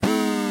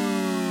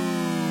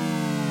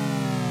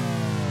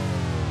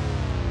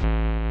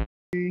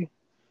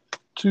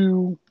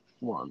2,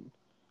 1.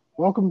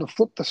 Welcome to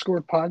Flip the Score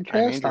I'm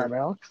podcast. Andrew. I'm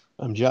Alex.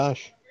 I'm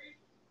Josh.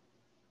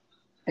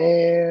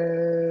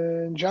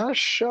 And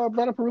Josh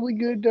brought up a really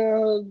good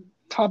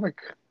topic.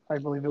 I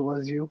believe it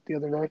was you the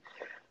other day.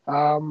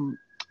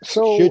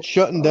 Shit's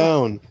shutting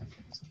down.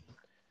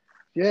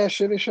 Yeah,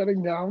 shit is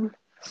shutting down.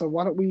 So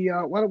why don't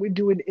we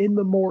do an in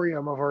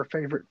memoriam of our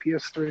favorite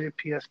PS3,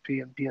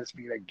 PSP, and PS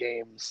Vita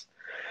games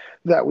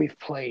that we've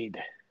played.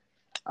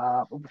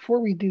 But before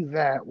we do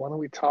that, why don't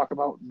we talk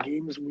about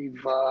games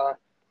we've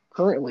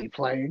currently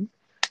playing?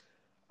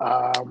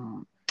 I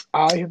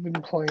have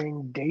been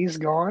playing Days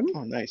Gone.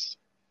 Oh, nice.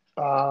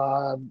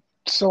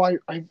 So I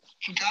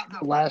forgot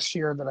that last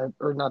year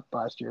or not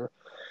last year,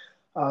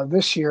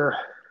 this year,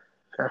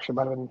 actually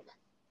might have been,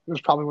 it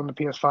was probably when the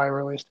PS5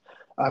 released.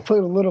 I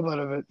played a little bit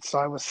of it, so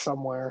I was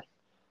somewhere.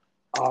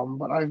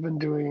 But I've been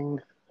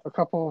doing a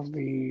couple of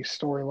the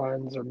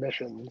storylines or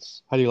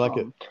missions. How do you like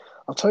it?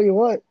 I'll tell you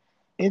what,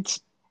 it's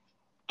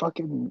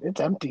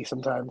empty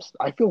sometimes.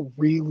 I feel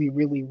really,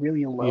 really,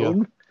 really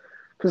alone.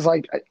 Because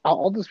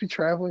I'll just be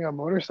traveling on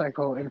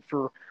motorcycle, and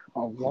for a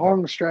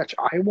long stretch,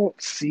 I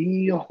won't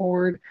see a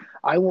horde,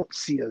 I won't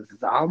see a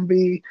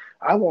zombie,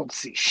 I won't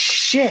see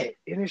shit,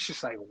 and it's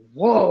just like,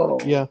 whoa.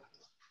 Yeah.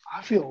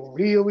 I feel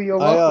really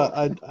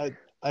alone.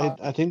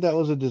 I think that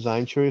was a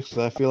design choice because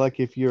I feel like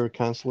if you're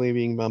constantly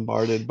being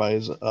bombarded by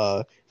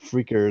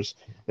freakers,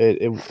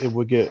 it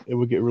would get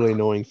really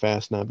annoying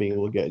fast not being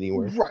able to get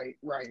anywhere.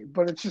 Right.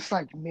 But it's just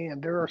like, man,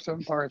 there are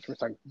some parts where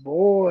it's like,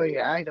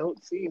 boy, I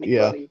don't see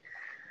anybody.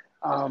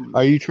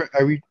 Are you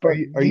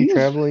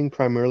traveling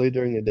primarily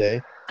during the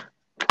day?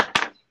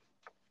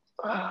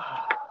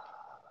 I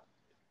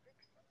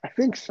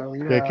think so,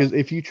 yeah. Yeah, because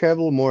if you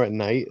travel more at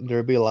night,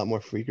 there'll be a lot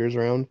more freakers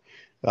around.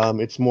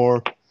 It's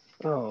more.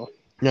 Oh.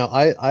 Now,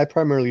 I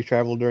primarily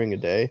travel during the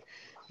day,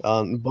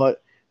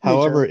 but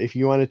however, if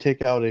you want to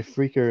take out a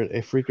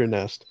freaker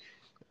nest,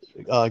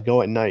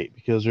 go at night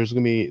because there's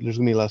gonna be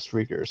less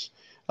freakers.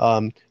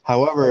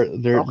 However,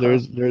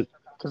 there's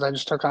because I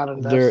just took out a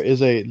nest. there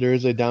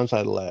is a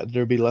downside to that.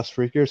 There'll be less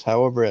freakers.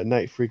 However, at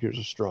night freakers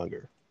are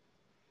stronger.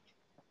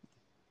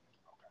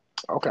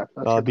 Okay.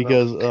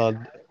 Because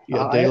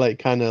daylight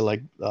kind of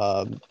like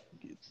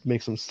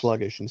makes them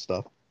sluggish and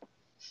stuff.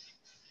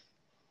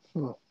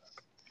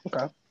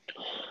 Okay.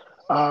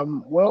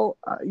 Well,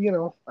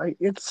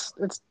 it's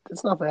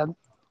not bad.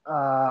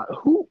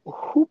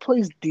 Who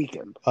plays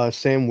Deacon?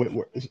 Sam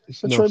Witwer.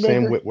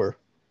 Sam Witwer.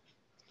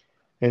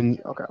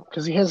 And okay,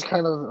 because he has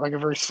kind of like a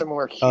very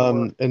similar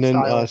humor and then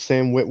style.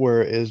 Sam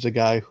Witwer is the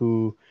guy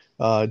who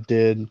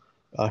did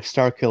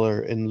Star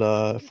Killer in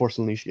the Force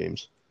Unleashed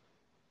games.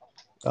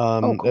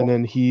 Cool. And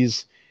then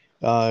he's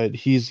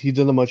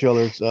done a bunch of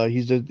others.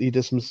 He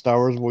did some Star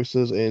Wars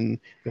voices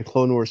in the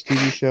Clone Wars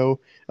TV show.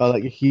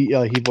 He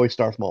voiced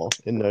Darth Maul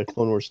in the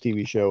Clone Wars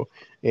TV show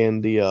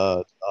and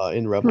the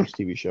in Rebels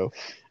TV show.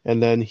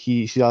 And then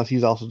he's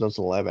also done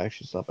some live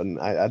action stuff. And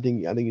I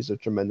think he's a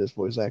tremendous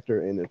voice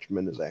actor and a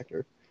tremendous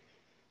actor.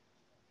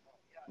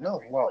 No,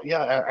 well,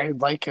 yeah, I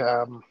like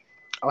the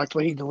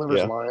way he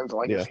delivers lines. I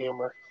like his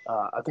humor.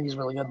 I think he's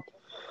really good.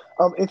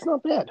 It's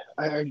not bad.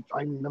 I'm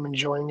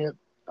enjoying it.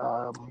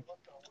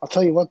 I'll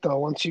tell you what though,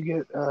 once you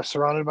get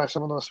surrounded by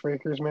some of those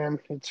freakers, man,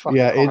 it's fucking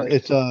hard.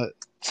 It's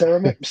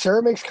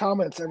Sarah makes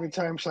comments every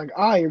time. She's like,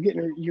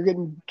 you're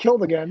getting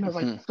killed again. I was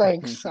like,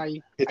 thanks.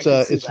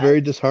 It's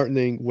very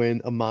disheartening when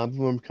a mob of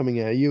them are coming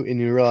at you and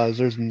you realize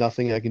there's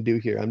nothing I can do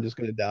here. I'm just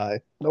gonna die.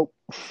 Nope.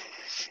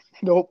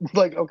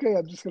 Like, okay,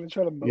 I'm just gonna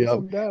try to mow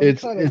them down.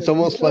 It's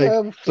almost like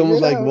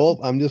well,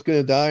 I'm just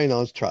gonna die and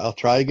I'll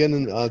try again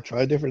and I'll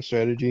try a different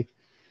strategy.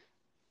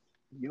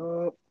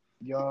 Yup.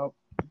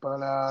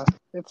 But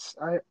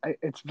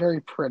it's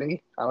very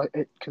pretty.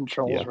 It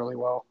controls really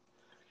well.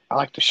 I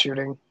like the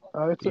shooting.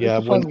 It's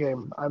a fun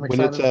game. I'm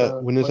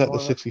excited when it's at the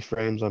 60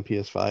 frames on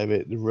PS5,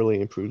 it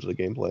really improves the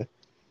gameplay.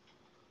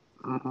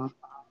 Mm-hmm.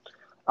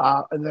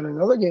 And then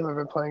another game I've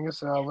been playing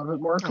is a little bit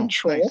more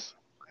Control. Nice.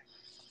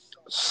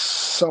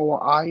 So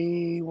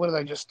what did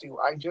I just do?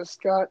 I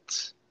just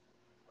got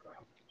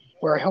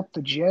where I helped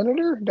the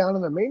janitor down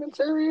in the maintenance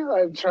area.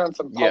 I found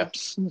some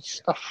pumps and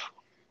stuff.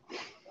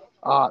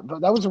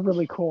 That was a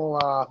really cool.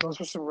 Those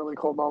were some really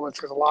cool moments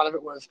because a lot of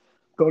it was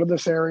go to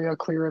this area,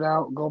 clear it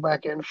out, go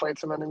back in, fight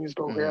some enemies,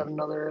 go grab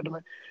another enemy.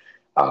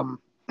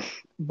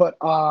 But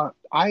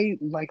I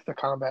like the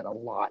combat a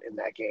lot in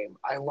that game.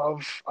 I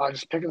love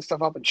just picking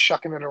stuff up and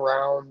shucking it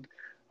around,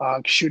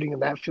 shooting,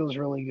 and that feels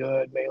really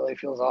good. Melee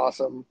feels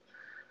awesome.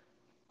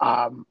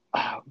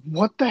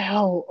 What the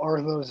hell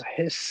are those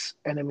hiss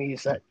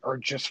enemies that are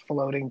just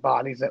floating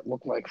bodies that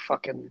look like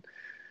fucking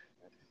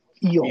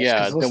eels?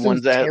 Yeah, the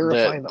ones that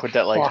put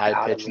that like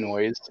high pitched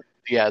noise.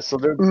 Yeah, so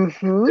they're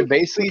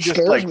basically just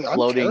like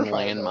floating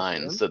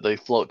landmines that they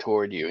float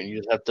toward you, and you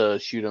just have to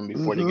shoot them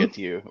before they get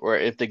to you, or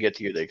if they get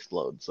to you, they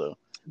explode. So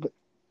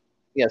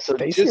yeah, so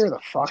they scare the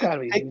fuck out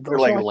of me. They're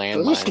like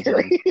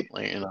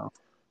landmines,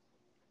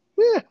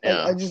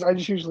 Yeah. I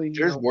just usually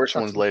there's worse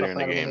ones later in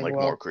the game, like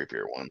more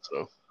creepier ones.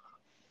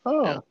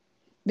 So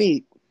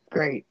neat,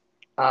 great.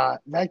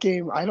 That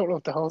game, I don't know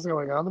what the hell is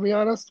going on, to be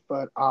honest,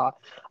 but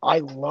I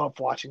love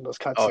watching those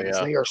cutscenes. Oh,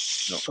 yeah. They are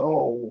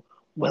so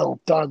well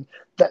done.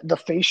 The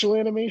facial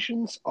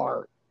animations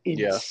are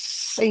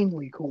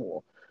insanely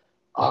cool.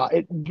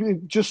 It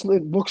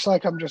looks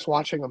like I'm just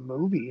watching a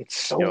movie. It's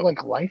so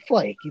like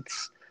lifelike.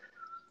 It's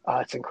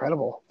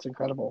incredible. It's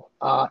incredible.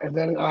 And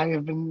then I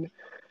have been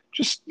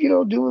just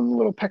doing a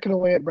little pecking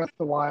away at Breath of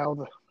the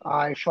Wild.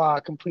 I've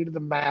completed the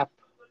map.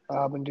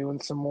 I've been doing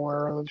some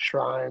more of the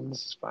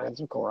shrines, finding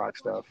some Korok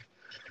stuff.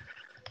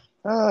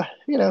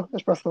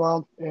 It's Breath of the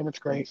Wild, and it's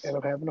great, and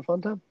I'm having a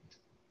fun time.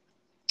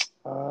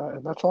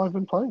 And that's all I've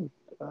been playing.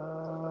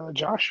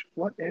 Josh,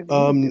 what have you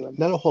been doing?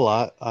 Not a whole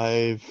lot.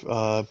 I've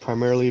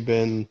primarily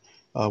been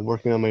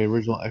working on my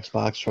original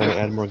Xbox, trying to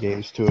add more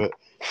games to it.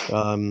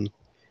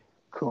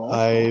 Cool.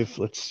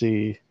 Let's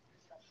see.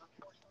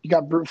 You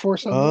got brute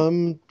force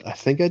on? I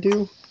think I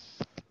do.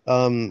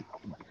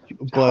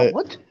 But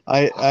what?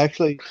 I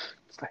actually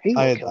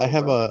I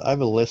have bro. a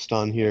list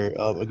on here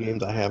of the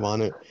games I have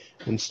on it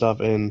and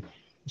stuff, and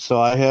so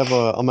I have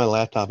on my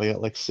laptop I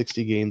got like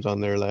 60 games on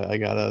there that I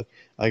got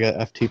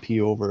FTP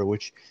over,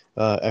 which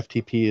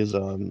FTP is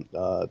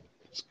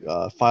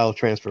file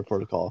transfer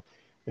protocol,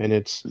 and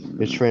it's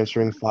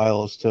transferring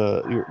files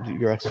to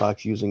your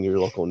Xbox using your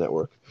local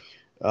network.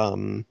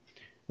 And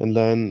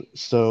then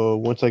so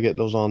once I get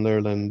those on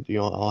there, then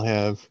I'll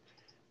have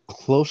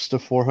close to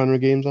 400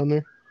 games on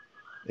there,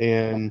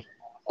 and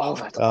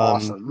that's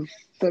awesome.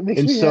 That makes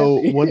and me so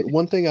happy.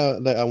 one thing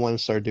that I want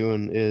to start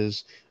doing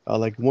is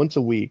like once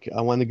a week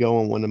I want to go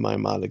on one of my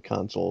modded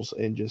consoles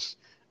and just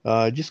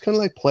kind of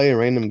like play a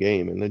random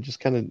game and then just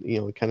kind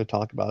of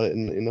talk about it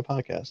in the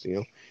podcast,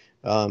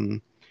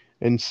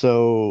 and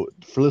so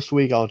for this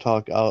week I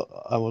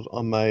was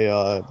on my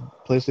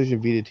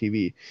PlayStation Vita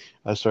TV.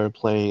 I started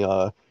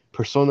playing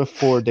Persona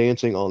 4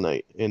 Dancing All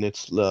Night, and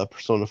it's the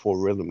Persona 4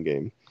 rhythm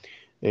game,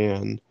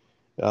 and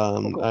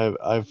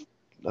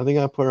I think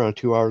I put around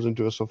 2 hours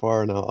into it so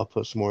far, and I'll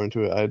put some more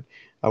into it.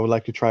 I would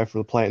like to try for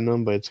the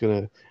platinum, but it's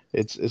gonna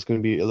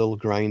be a little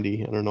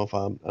grindy. I don't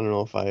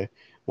know if I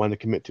want to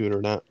commit to it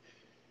or not.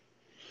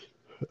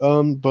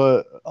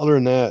 But other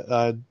than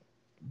that,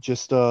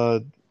 just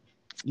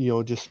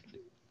just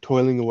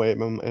toiling away at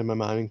my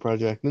mining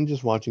project, and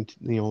just watching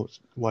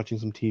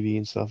some TV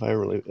and stuff. I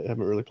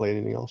haven't really played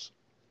anything else.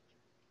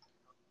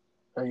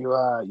 Are you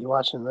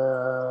watching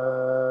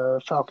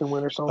the Falcon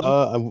Winter Soldier?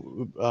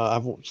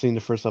 I've seen the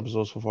first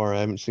episode so far.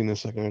 I haven't seen the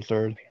second or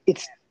third.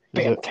 It's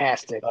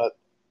fantastic. I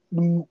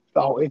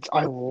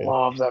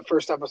love that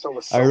first episode.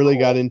 Was so I really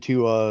cool. got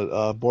into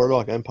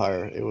Boardwalk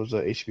Empire. It was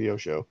an HBO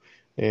show,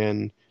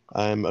 and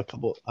I'm a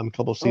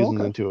couple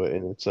seasons into it,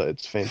 and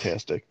it's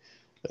fantastic.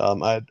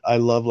 I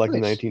love like the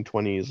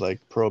 1920s, like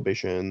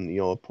Prohibition,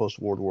 post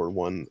World War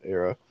I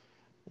era.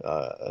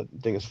 I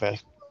think it's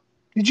fast.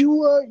 Did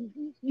you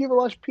ever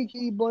watch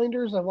Peaky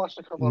Blinders? I've watched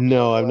a couple episodes.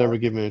 No, I've never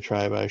given it a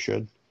try, but I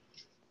should.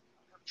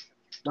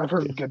 I've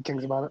heard good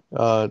things about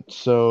it.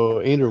 So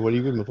Andrew, what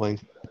have you been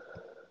playing?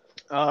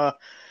 I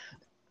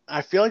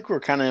feel like we're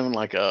kind of in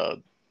like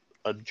a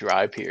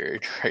dry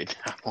period right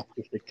now.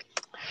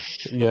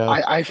 Yeah,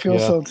 I feel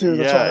so too.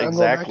 That's why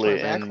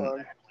exactly.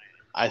 And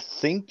I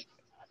think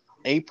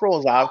April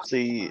is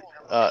obviously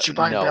Did you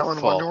buy no.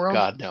 Wonderworld?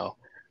 God, no.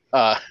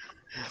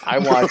 I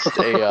watched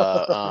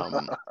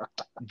a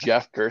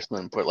Jeff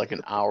Gerstmann put like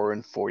an hour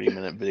and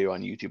 40-minute video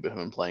on YouTube of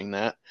him playing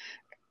that.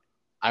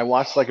 I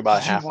watched like about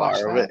a half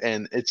hour of it,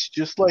 and it's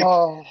just like,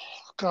 oh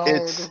god,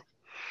 it's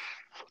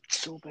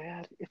so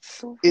bad.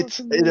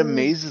 It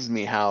amazes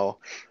me how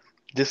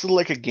this is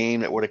like a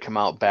game that would have come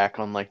out back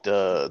on like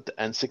the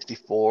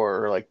N64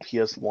 or like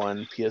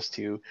PS1,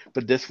 PS2,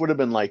 but this would have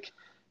been like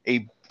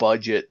a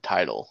budget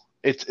title.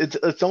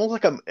 It's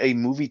almost like a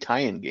movie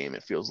tie-in game.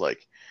 It feels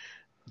like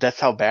that's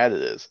how bad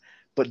it is.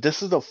 But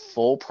this is a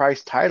full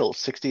price title,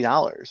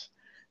 $60,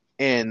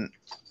 and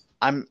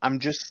I'm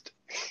just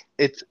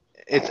it's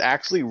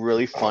actually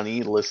really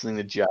funny listening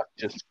to Jeff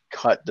just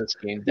cut this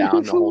game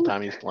down the whole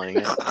time he's playing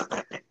it.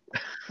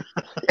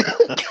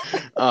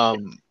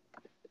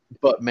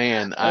 But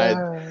man,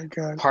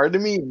 part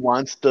of me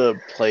wants to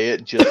play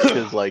it just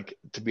because, like,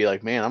 to be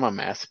like, man, I'm a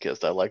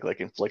masochist. I like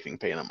inflicting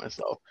pain on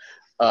myself.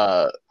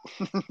 But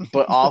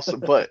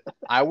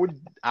I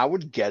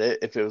would get it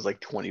if it was like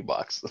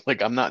 $20.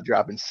 Like, I'm not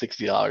dropping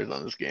 $60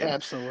 on this game.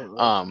 Absolutely.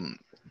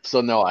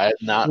 So no, I have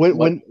not.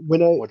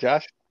 What,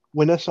 Josh?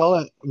 When I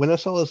saw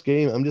this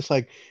game, I'm just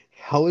like,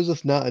 how is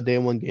this not a day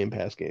one Game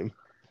Pass game?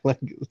 Like,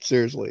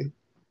 seriously.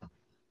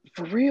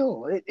 For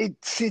real, it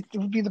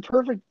would be the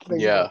perfect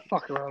thing to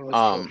fuck around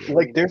with.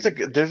 Like there's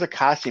a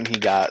costume he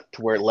got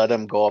to where it let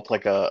him go up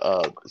like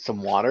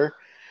some water,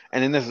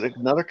 and then there's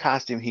another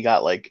costume he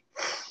got like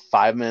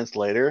 5 minutes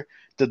later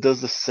that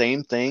does the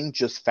same thing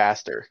just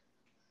faster.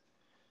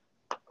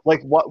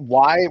 Like what?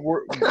 Why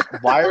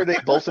are they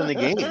both in the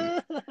game?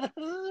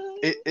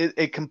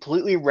 It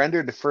completely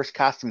rendered the first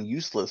costume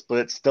useless, but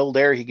it's still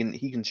there. He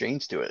can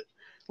change to it.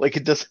 Like,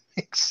 it doesn't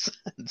make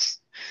sense.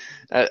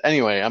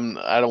 Anyway,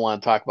 I don't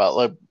want to talk about.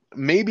 Like,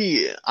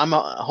 maybe I'm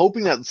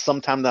hoping that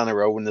sometime down the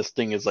road when this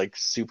thing is like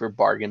super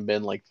bargain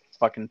bin, like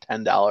fucking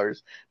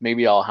 $10,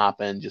 maybe I'll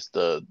hop in just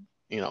to,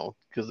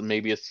 because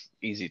maybe it's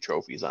easy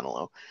trophies. I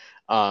don't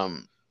know.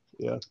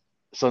 Yeah.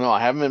 So no,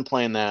 I haven't been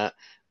playing that.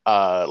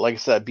 Like I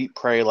said, I beat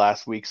Prey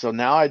last week, so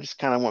now I just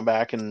kind of went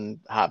back and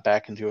hopped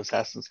back into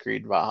Assassin's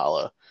Creed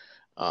Valhalla.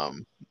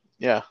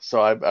 Yeah,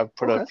 so I've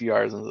put a few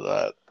hours into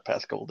that the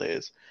past couple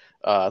days.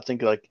 I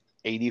think like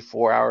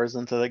 84 hours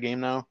into the game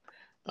now.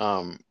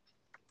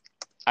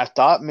 I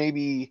thought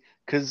maybe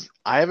because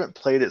I haven't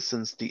played it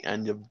since the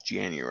end of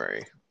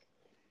January,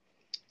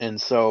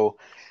 and so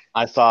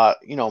I thought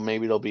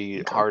maybe it'll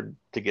be hard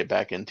to get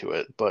back into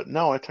it, but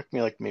no, it took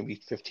me like maybe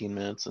 15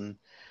 minutes and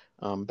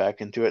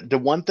back into it. The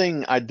one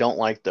thing I don't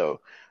like though,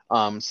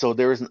 so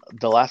there was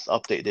the last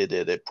update they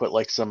did. It put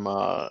like some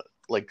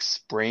like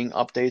spring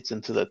updates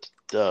into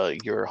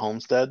your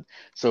homestead.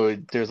 So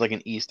there's like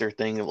an Easter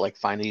thing of like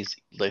find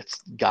this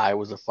guy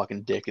was a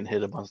fucking dick and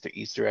hid a bunch of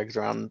Easter eggs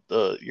around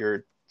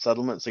your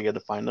settlement, so you had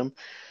to find them.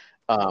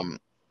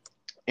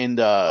 And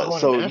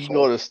so you can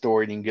go to the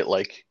store and you can get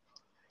like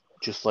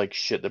just like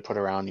shit to put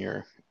around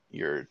your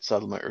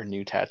settlement or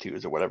new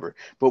tattoos or whatever.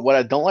 But what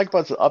I don't like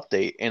about the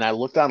update, and I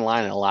looked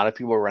online and a lot of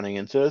people are running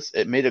into this,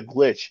 it made a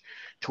glitch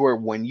to where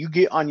when you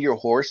get on your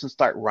horse and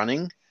start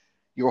running,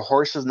 your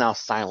horse is now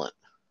silent.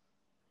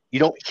 You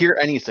don't hear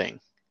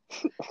anything.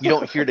 You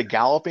don't hear the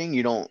galloping.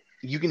 You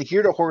can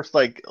hear the horse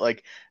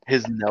like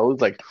his nose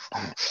like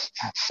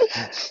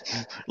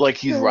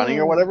he's running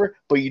or whatever,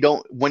 but you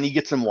don't when he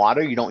gets some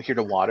water, you don't hear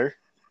the water.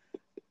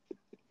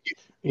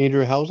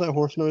 Andrew, how's that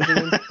horse noise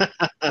again?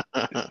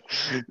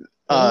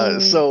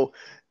 So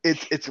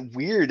it's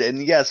weird,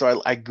 and yeah,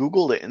 so I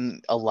googled it,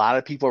 and a lot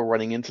of people are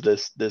running into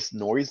this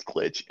noise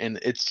glitch, and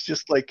it's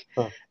just like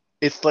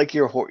it's like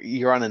you're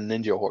on a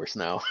ninja horse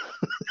now.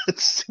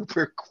 It's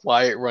super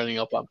quiet running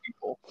up on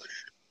people.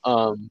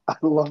 I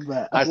love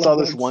that. I saw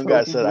this one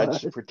guy said I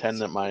just pretend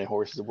that my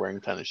horse is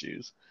wearing tennis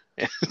shoes.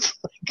 And it's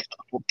like,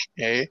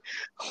 okay.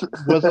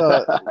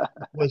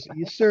 Was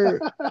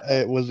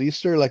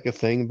Easter like a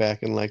thing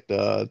back in like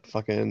the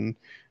fucking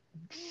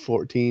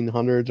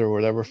 1400s or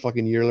whatever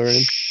fucking year they're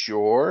in?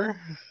 Sure.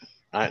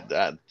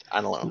 I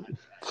don't know.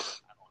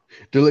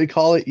 Do they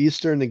call it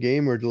Easter in the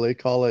game, or do they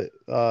call it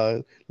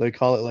like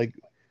Christ,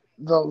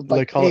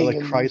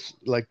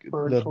 like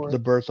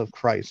the birth of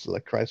Christ,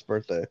 like Christ's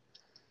birthday?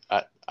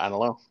 I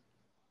don't know.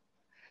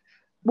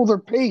 Well, they're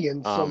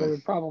pagans, so they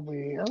would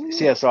probably.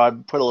 So I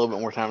put a little bit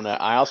more time on that.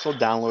 I also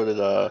downloaded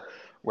a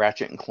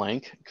Ratchet and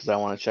Clank because I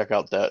want to check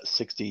out that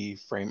 60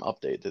 frame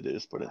update that they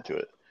just put into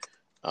it.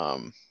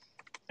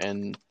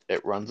 And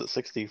it runs at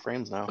 60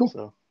 frames now,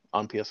 so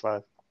on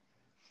PS5.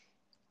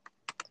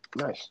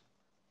 Nice.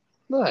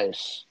 All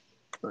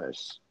right.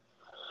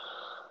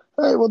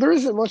 Well, there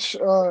isn't much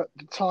to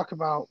talk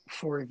about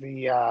for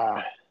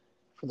the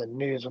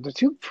news, but the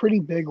two pretty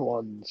big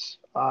ones.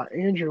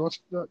 Andrew,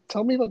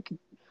 tell me about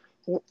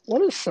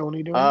what is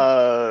Sony doing?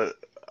 Are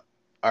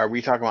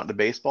we talking about the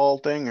baseball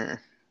thing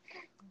or?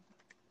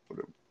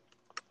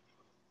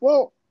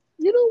 Well,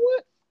 you know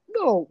what?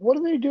 No, what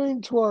are they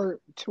doing to our?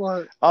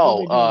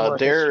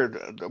 They're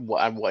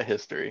what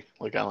history?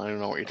 Like I don't even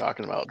know what you're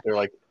talking about. They're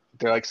like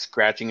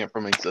scratching it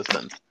from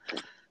existence.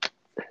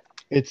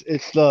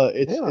 It's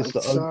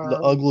the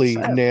ugly,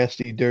 sad,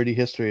 nasty, dirty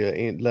history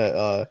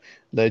that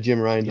Jim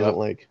Ryan doesn't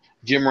like.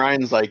 Jim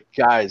Ryan's like,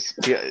 guys,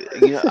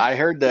 I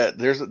heard that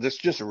there's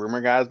just a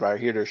rumor, guys, but I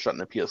hear they're shutting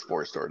the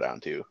PS4 store down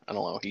too. I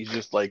don't know. He's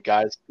just like,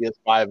 guys,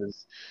 PS5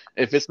 is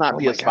if it's not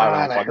PS5,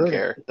 I don't fucking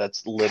care.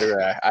 That's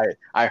literally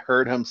I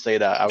heard him say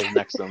that. I was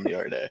next to him the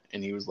other day,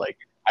 and he was like,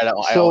 I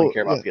only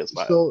care about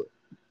PS5.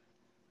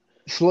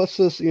 So let's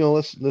just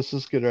let's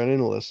just get right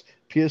into this.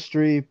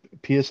 PS3,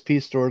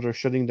 PSP stores are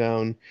shutting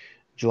down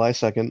July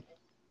 2nd,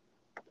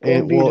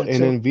 and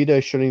then Vita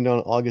is shutting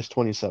down August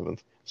 27th.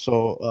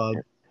 So okay.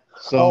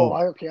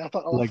 I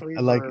thought all three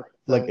were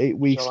like 8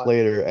 weeks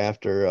later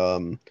after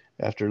the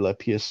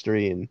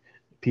PS3 and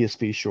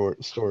PSP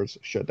stores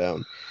shut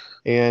down,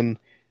 and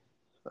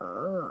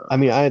I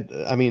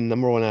mean,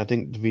 number one, I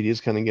think the Vita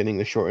is kind of getting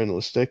the short end of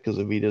the stick because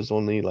the Vita is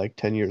only like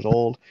 10 years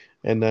old,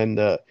 and then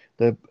the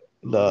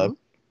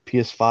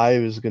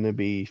PS5 is going to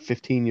be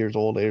 15 years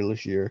old later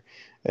this year,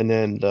 and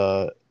then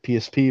the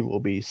PSP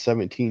will be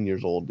 17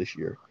 years old this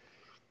year.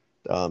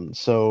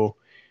 So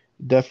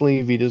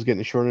definitely Vita's getting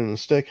the short end of the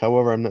stick.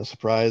 However, I'm not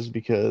surprised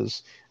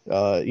because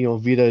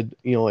Vita,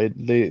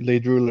 they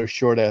drew their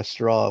short ass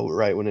straw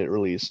right when it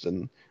released,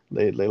 and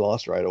they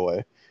lost right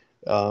away.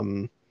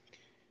 And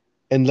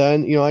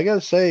then I gotta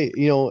say,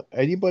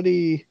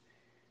 anybody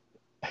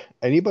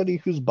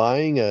who's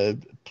buying a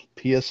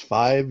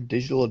PS5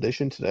 digital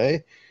edition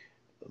today,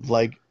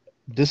 like,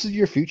 this is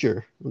your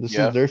future. This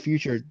is their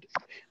future.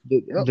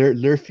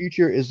 Their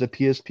future is the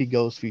PSP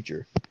Go's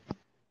future.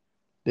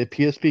 The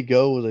PSP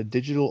Go was a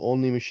digital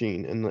only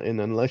machine,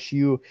 and unless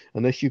you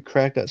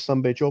crack that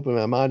sumbitch open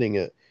by modding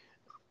it,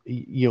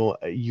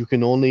 you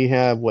can only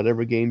have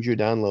whatever games you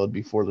download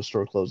before the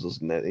store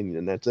closes,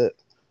 and that's it.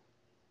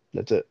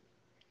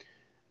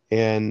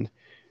 And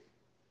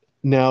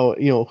Now,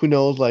 who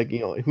knows,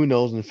 who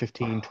knows in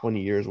 15,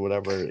 20 years,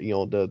 whatever,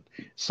 the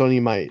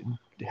Sony might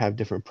have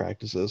different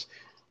practices,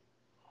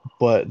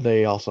 but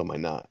they also might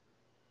not.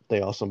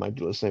 They also might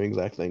do the same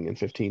exact thing in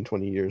 15,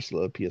 20 years to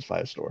the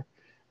PS5 store.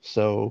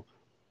 So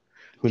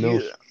who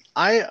knows?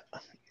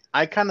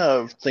 I kind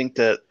of think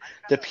that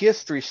the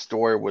PS3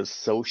 store was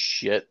so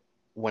shit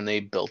when they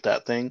built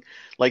that thing.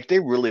 Like they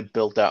really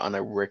built that on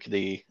a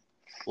rickety,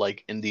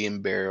 like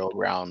Indian burial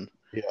ground.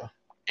 Yeah.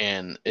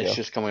 And it's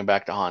just coming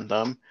back to haunt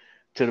them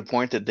to the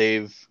point that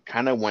they've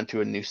kind of went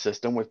to a new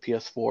system with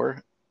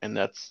PS4, and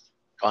that's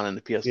gone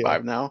into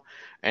PS5 now.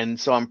 And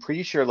so I'm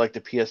pretty sure like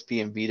the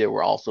PSP and Vita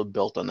were also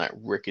built on that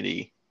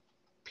rickety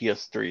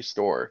PS3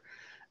 store.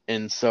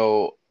 And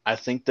so I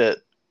think that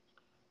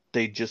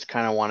they just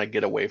kind of want to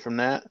get away from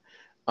that.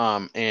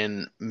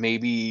 And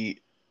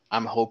maybe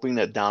I'm hoping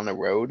that down the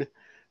road,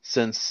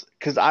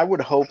 because I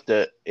would hope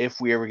that if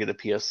we ever get a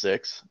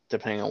PS6,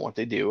 depending on what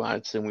they do, I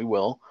assume we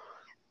will,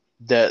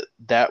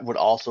 that would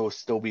also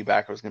still be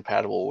backwards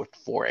compatible with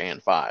 4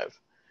 and 5.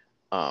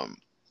 I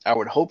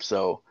would hope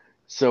so.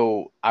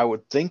 So I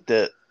would think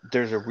that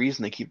there's a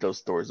reason to keep those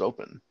stores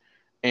open.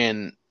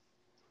 And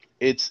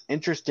it's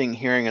interesting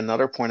hearing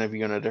another point of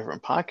view on a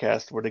different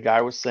podcast where the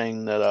guy was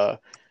saying that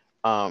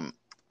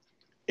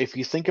if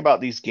you think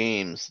about these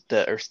games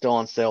that are still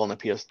on sale on the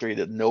PS3,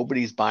 that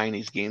nobody's buying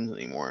these games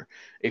anymore.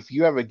 If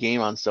you have a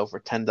game on sale for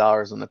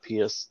 $10 on the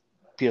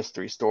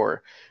PS3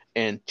 store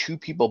and 2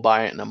 people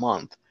buy it in a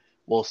month,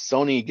 well,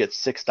 Sony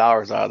gets $6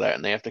 out of that,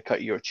 and they have to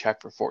cut you a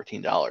check for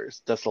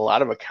 $14. That's a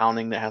lot of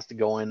accounting that has to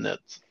go in.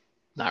 That's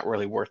not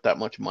really worth that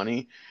much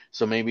money.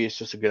 So maybe it's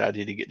just a good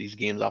idea to get these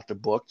games off the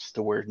books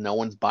to where no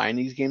one's buying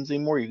these games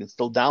anymore. You can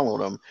still download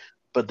them,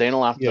 but they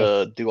don't have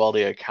to do all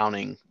the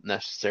accounting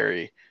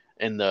necessary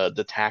and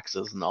the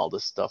taxes and all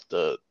this stuff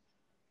to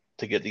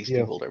get these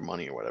people their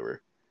money or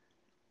whatever.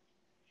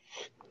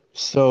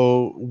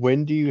 So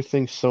when do you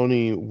think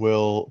Sony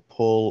will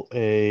pull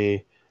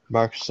a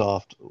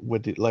Microsoft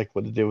with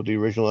what they did with the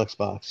original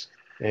Xbox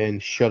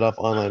and shut off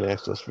online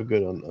access for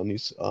good on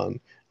these on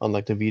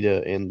like the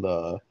Vita and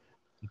the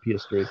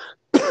PS3?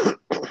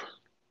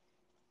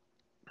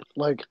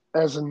 Like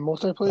as in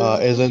multiplayer?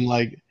 As in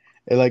like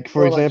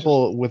for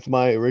example, with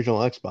my original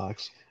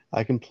Xbox,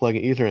 I can plug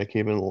an Ethernet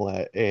cable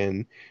in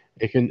and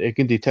it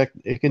can detect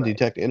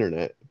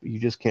internet. You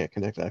just can't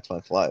connect to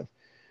Xbox Live.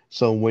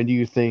 So when do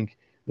you think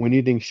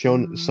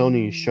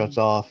Sony shuts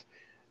off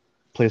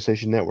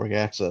PlayStation Network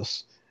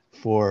access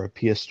for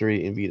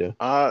PS3 and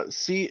Vita?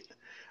 See,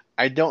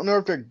 I don't know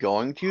if they're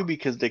going to,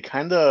 because they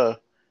kind of.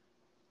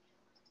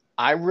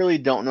 I really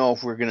don't know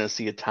if we're going to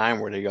see a time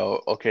where they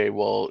go, okay,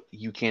 well,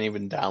 you can't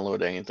even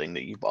download anything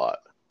that you bought.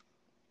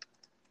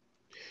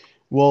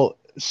 Well,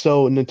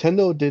 so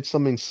Nintendo did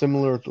something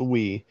similar to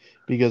Wii,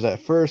 because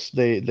at first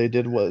they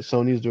did what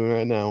Sony's doing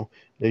right now.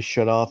 They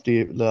shut off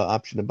the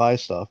option to buy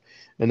stuff,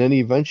 and then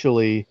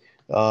eventually,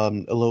 a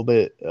little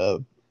bit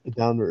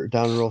down the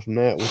road from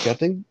that, which I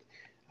think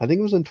it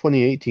was in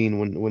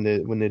 2018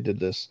 when they did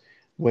this,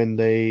 when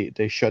they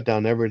shut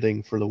down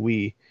everything for the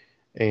Wii,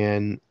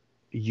 and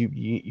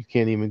you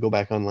can't even go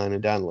back online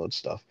and download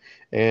stuff.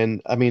 And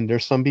I mean,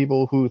 there's some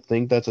people who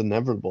think that's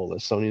inevitable, that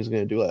Sony's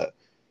going to do that.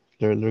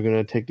 They're going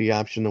to take the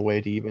option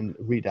away to even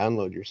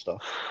re-download your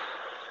stuff.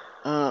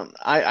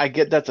 I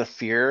get that's a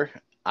fear.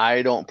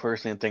 I don't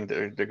personally think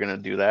that they're going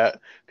to do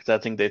that, because I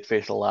think they'd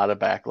face a lot of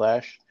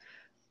backlash.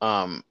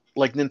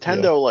 Like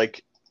Nintendo,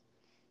 like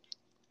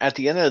at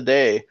the end of the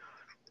day,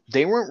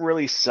 they weren't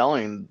really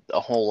selling a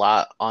whole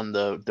lot on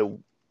the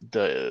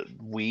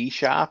Wii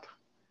shop.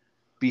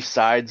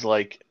 Besides,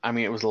 like, I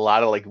mean, it was a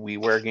lot of like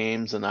WiiWare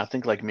games, and I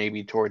think like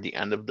maybe toward the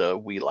end of the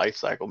Wii life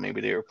cycle, maybe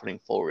they were putting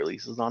full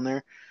releases on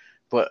there.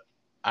 But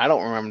I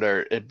don't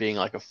remember it being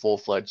like a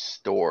full-fledged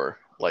store.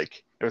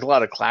 Like there was a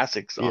lot of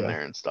classics on there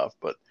and stuff,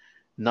 but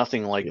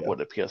nothing like what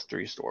a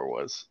PS3 store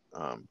was.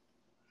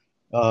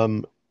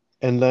 And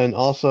then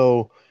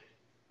also,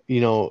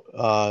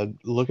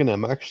 looking at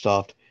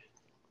Microsoft,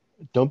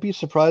 don't be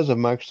surprised if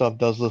Microsoft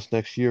does this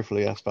next year for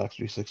the Xbox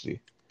 360,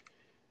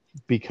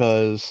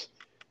 because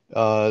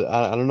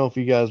I don't know if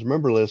you guys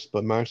remember this,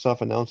 but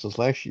Microsoft announced this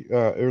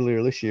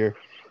earlier this year,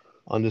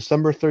 on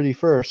December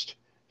 31st,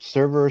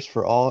 servers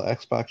for all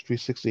Xbox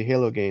 360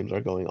 Halo games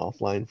are going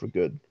offline for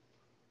good.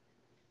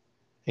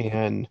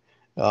 And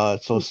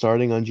so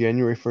starting on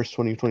January 1st,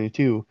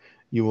 2022,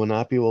 you will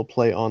not be able to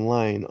play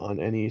online on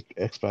any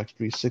Xbox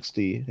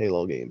 360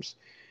 Halo games.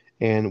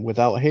 And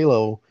without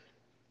Halo,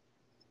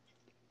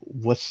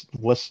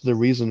 what's the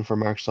reason for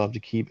Microsoft to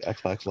keep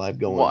Xbox Live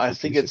going? Well, I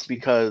think it's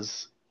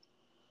because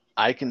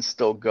I can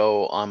still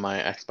go on my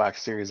Xbox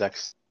Series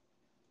X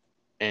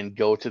and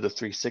go to the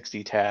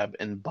 360 tab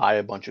and buy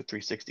a bunch of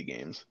 360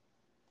 games.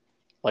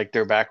 Like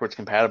they're backwards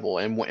compatible,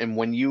 and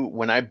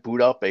when I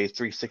boot up a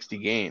 360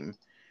 game,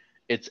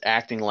 it's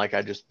acting like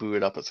I just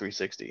booted up a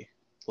 360.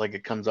 Like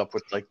it comes up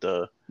with like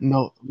the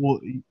no. Well,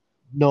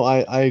 no,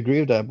 I agree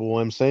with that. But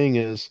what I'm saying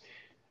is,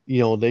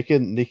 they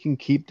can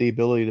keep the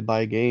ability to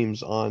buy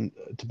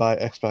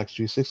Xbox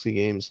 360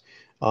 games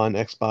on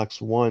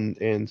Xbox One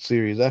and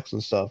Series X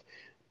and stuff,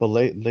 but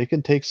they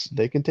can take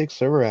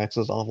server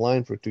access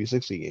offline for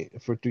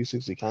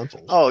 360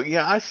 consoles. Oh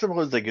yeah, I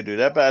suppose they could do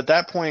that, but at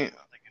that point,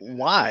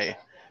 why?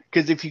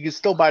 Because if you could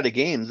still buy the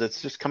games,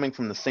 it's just coming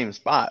from the same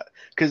spot.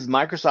 Because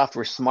Microsoft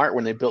were smart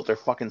when they built their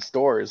fucking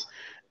stores,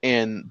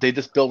 and they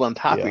just build on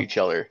top of each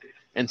other,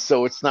 and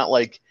so it's not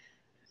like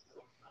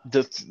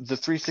the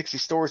 360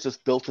 store is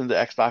just built into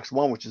Xbox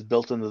One, which is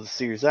built into the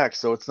Series X.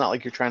 So it's not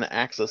like you're trying to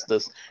access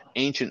this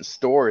ancient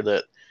store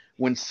that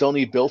when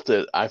Sony built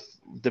it,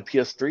 the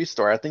PS3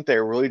 store, I think they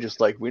were really just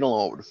like, we don't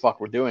know what the fuck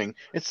we're doing.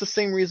 It's the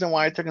same reason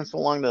why it took them so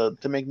long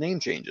to make name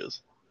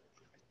changes.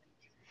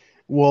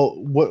 Well,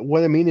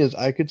 what I mean is,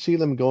 I could see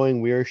them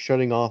going, we are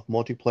shutting off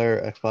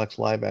multiplayer Xbox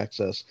Live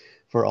access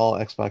for all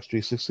Xbox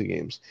 360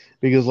 games.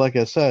 Because, like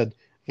I said,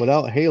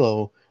 without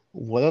Halo,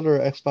 what other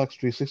Xbox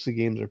 360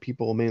 games are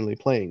people mainly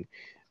playing?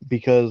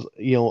 Because,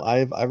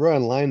 I've read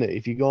online that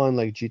if you go on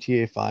like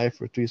GTA 5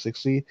 for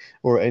 360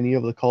 or any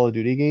of the Call of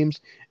Duty games,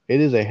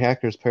 it is a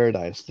hacker's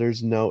paradise.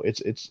 There's no,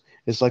 it's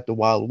like the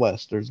Wild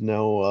West. There's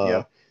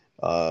no,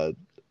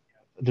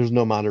 there's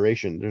no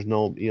moderation. There's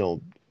no,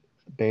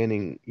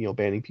 banning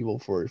people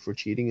for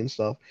cheating and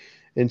stuff.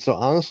 And so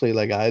honestly,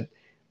 like,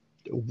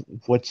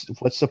 what's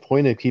the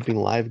point of keeping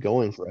live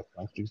going for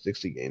Xbox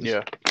 360 games?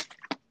 Yeah.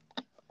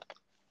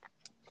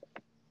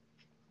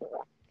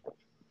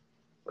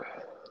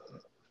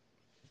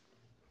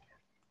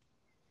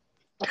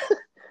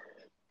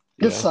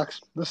 This sucks.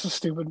 This is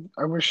stupid.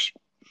 I wish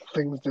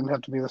things didn't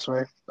have to be this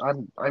way.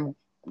 I'm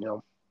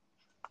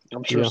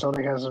sure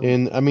Sony has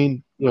and I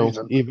mean,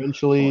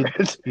 eventually,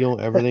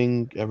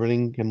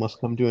 everything must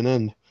come to an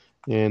end,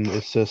 and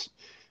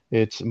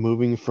it's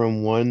moving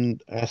from one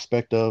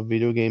aspect of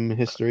video game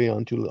history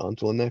onto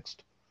the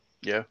next.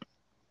 Yeah.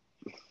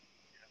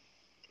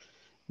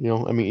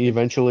 I mean,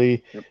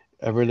 eventually,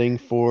 everything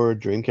for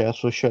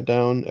Dreamcast was shut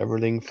down.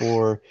 Everything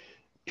for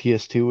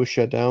PS2 was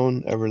shut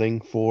down. Everything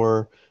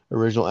for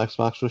original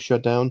Xbox was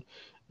shut down.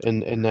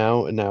 And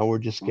now we're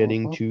just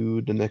getting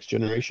to the next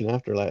generation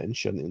after that and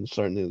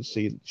starting to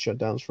see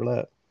shutdowns for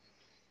that.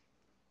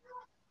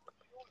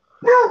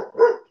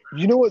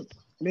 You know what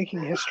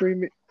making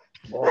history?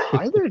 Well,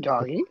 hi there,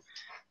 doggy.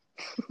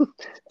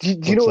 do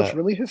you know what's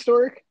really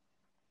historic?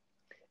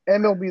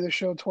 MLB The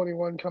Show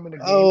 21 coming to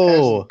Game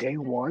Pass day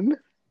one.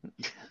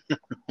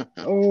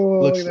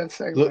 Look at that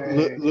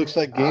segue. Looks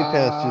like Game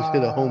Pass just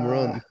hit a home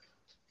run.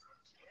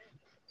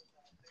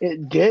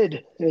 It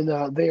did,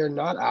 and they are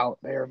not out.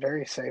 They are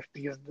very safe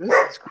because this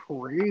is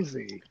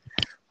crazy.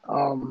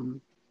 I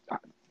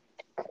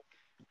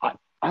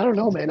don't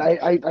know, man.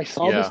 I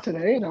saw this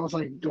today and I was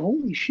like,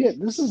 holy shit,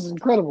 this is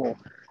incredible.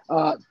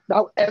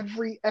 Now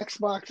every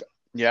Xbox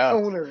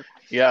owner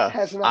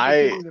has an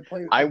opportunity to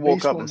play. I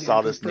woke up and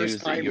saw this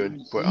news that you had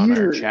put on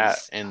our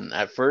chat, and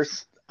at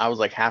first I was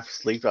like half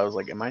asleep. I was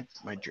like, am I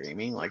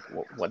dreaming? Like,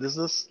 what is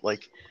this?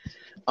 Like,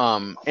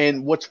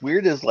 and what's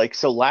weird is, like,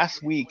 so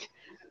last week,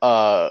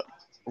 Ryan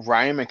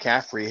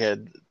McCaffrey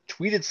had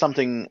tweeted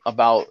something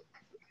about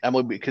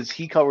MLB, because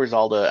he covers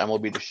all the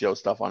MLB The Show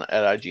stuff at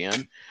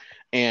IGN,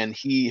 and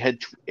he had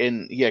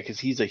because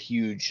he's a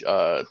huge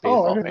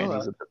baseball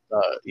fan.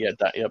 He's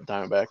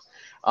Diamondbacks.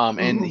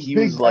 And he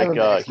was like,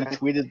 he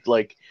tweeted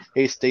like,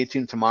 "Hey, stay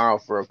tuned tomorrow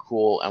for a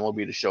cool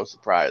MLB The Show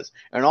surprise."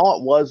 And all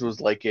it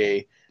was like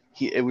it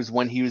was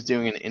when he was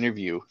doing an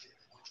interview.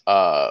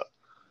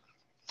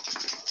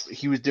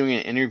 He was doing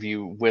an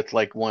interview with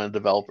like one of the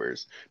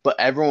developers, but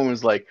everyone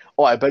was like,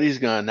 "Oh, I bet he's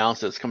gonna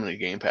announce that it's coming to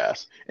Game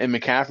Pass." And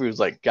McCaffrey was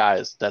like,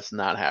 "Guys, that's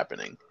not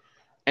happening."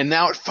 And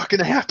now it fucking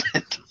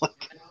happened.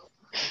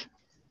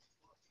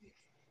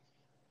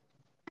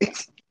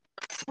 It's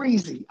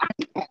crazy.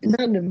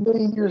 Not in a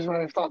million years would I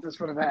have thought this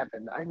would have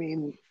happened. I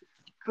mean,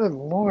 good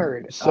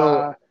lord.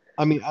 So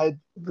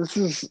this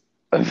is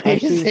amazing.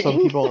 I've seen some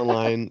people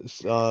online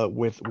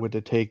with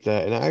the take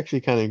that, and I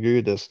actually kind of agree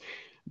with this.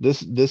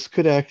 This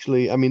could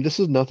actually, I mean, this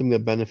is nothing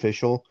but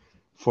beneficial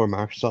for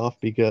Microsoft,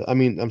 because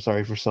I'm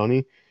sorry, for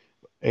Sony,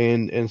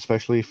 and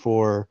especially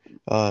for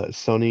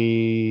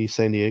Sony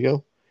San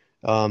Diego,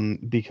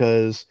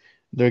 because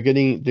they're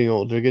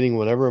getting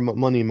whatever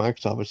money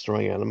Microsoft is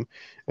throwing at them,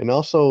 and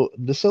also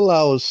this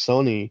allows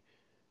Sony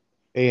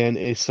and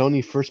a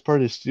Sony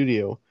first-party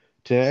studio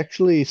to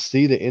actually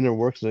see the inner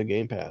works of the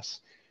Game Pass.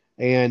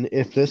 And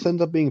if this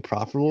ends up being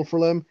profitable for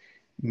them,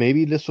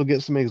 maybe this will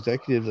get some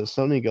executives at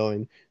Sony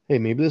going, hey,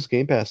 maybe this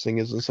Game Pass thing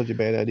isn't such a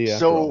bad idea.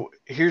 So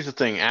here's the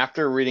thing.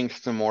 After reading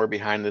some more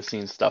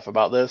behind-the-scenes stuff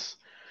about this,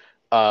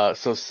 so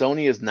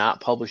Sony is not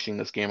publishing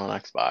this game on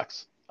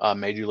Xbox.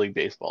 Major League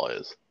Baseball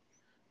is.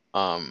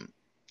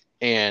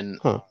 And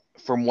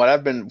from what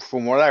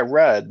I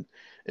read,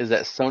 is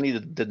that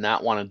Sony did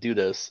not want to do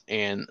this,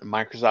 and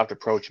Microsoft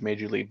approached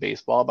Major League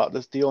Baseball about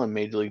this deal, and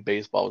Major League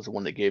Baseball was the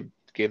one that gave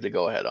the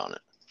go ahead on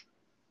it,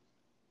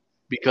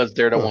 because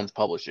they're the ones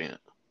publishing it.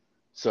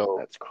 So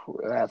that's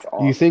cool. That's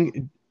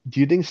awesome. Do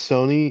you think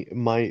Sony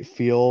might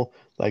feel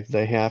like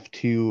they have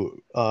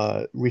to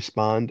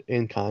respond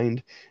in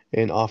kind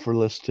and offer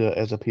this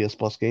as a PS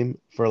Plus game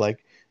for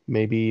like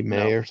maybe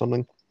May or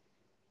something?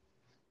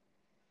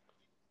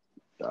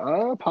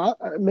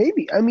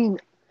 Maybe. I mean,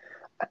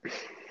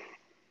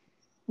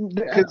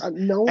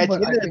 no, at but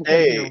the end of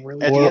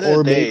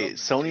the day,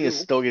 Sony is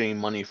still getting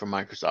money from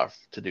Microsoft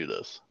to do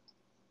this.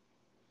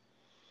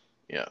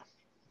 Yeah.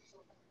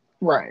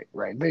 Right.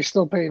 They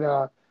still paid.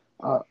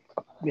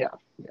 Yeah.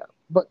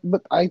 But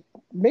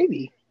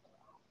maybe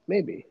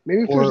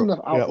if there's enough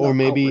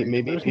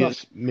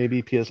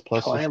maybe PS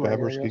Plus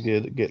subscribers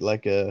could get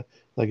like a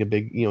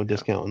big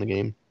discount on the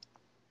game.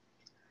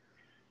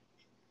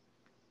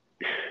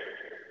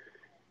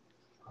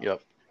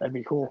 Yep. That'd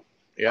be cool.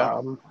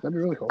 Yeah. That'd be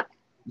really cool.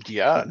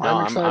 Yeah. No,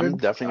 I'm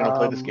definitely gonna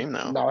play this game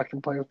now. Now I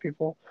can play with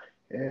people,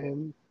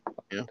 and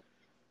yeah.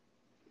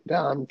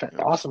 Yeah,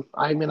 awesome.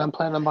 I mean, I'm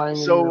planning on buying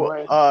it either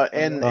way.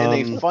 And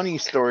a funny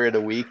story of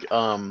the week.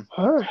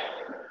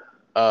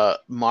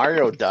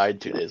 Mario died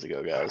 2 days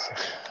ago, guys.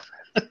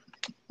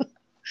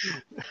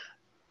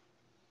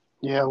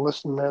 Yeah,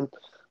 listen, man.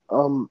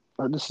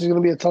 This is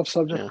gonna be a tough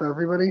subject for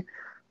everybody,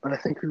 but I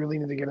think we really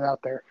need to get it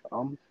out there.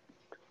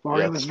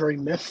 Mario is very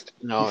missed.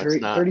 No, it's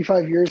not.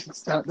 35 years.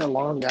 It's not that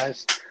long,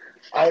 guys.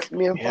 I'm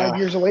 5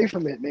 years away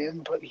from it,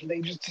 man. But they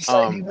just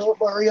decided, you know what,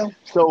 Mario?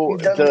 So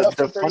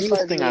the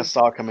funniest thing I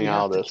saw coming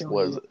out of this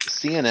was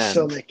CNN,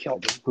 so they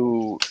killed him.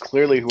 who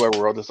clearly whoever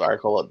wrote this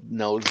article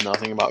knows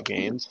nothing about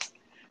games,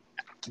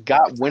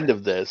 got wind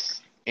of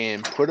this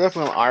and put up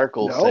an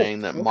article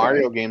saying that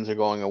Mario games are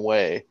going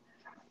away,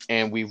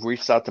 and we've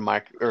reached out to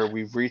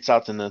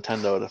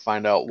Nintendo to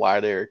find out why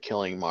they're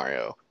killing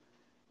Mario.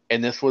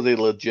 And this was a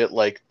legit,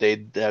 like,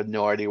 they had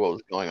no idea what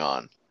was going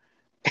on.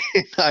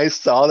 And I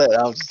saw that,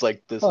 and I was just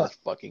like, this is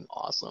fucking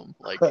awesome.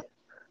 Like,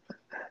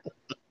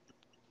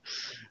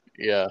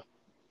 yeah.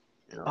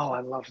 Oh, I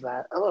love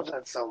that. I love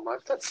that so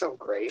much. That's so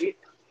great.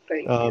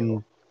 Thank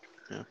you.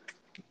 Yeah.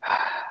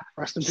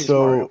 Rest in peace,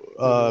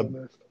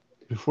 Mario.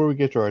 Before we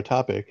get to our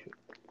topic,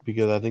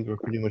 because I think we're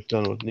pretty much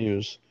done with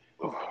news,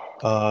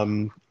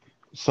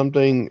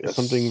 something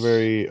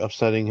very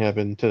upsetting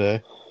happened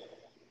today.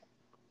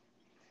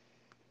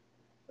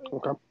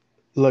 Okay.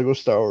 Lego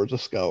Star Wars: The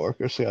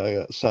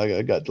Skywalker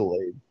Saga got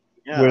delayed.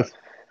 Yeah.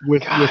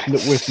 With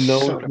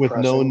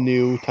no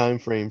new time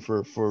frame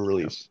for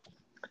release.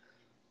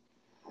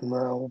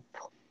 No.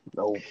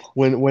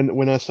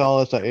 When I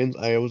saw this,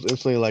 I was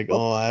instantly like,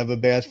 oh, I have a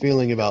bad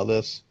feeling about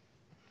this.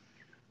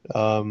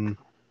 I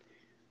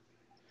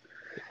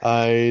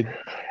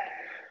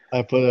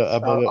put a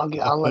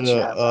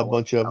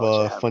bunch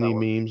of funny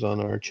memes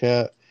on our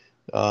chat.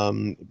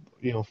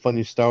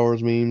 Funny Star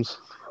Wars memes.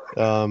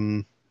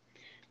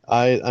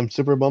 I'm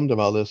super bummed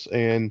about this,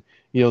 and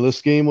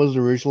this game was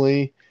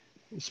originally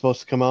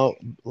supposed to come out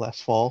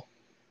last fall,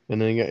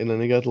 and then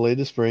it got delayed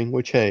to spring.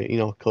 Which, hey,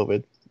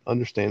 COVID,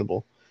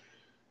 understandable.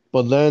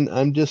 But then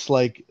I'm just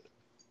like,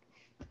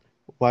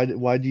 why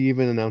do you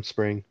even announce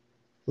spring?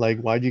 Like,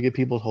 why do you get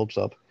people's hopes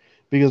up?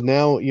 Because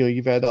now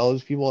you've had all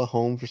these people at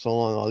home for so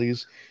long, all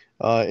these,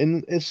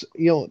 and it's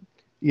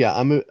yeah,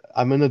 I'm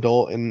an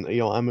adult, and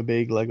I'm a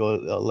big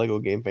Lego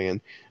game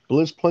fan. But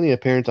there's plenty of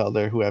parents out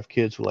there who have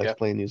kids who like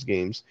playing these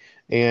games,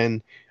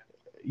 and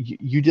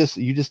you just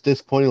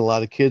disappointed a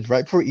lot of kids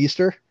right before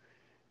Easter,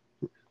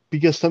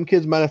 because some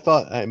kids might have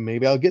thought,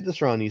 maybe I'll get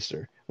this around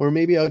Easter, or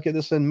maybe I'll get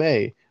this in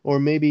May, or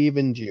maybe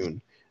even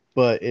June,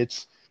 but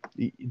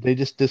they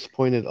just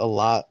disappointed a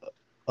lot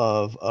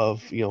of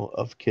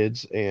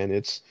kids, and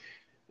it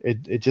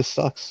just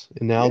sucks.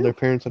 And now their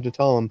parents have to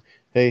tell them,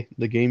 hey,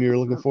 the game you're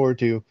looking forward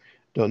to,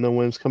 don't know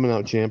when it's coming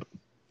out, champ.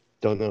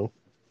 Don't know.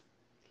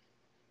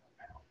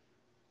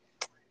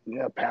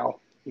 Yeah,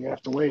 pal. You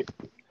have to wait.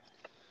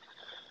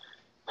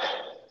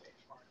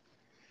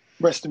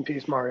 Rest in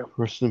peace, Mario.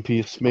 Rest in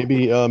peace.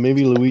 Maybe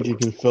Luigi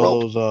can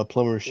fill those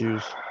plumber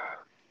shoes.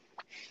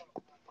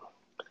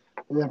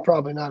 And then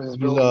probably not as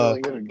really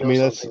good at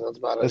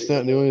that's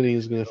not the only thing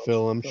he's gonna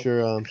fill. I'm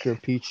sure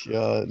Peach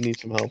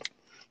needs some help.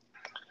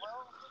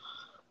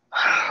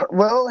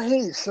 Well,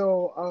 hey,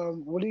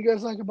 so what do you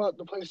guys like about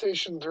the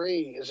PlayStation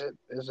 3? Is it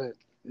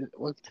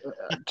what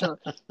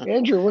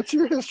Andrew, what's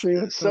your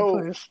history with the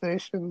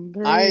PlayStation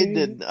 3? I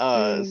did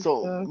I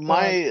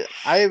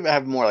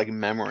have more like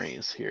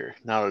memories here.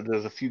 Now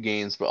there's a few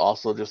games, but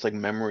also just like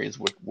memories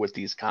with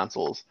these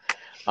consoles.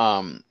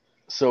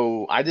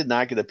 So I did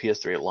not get a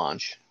PS3 at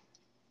launch.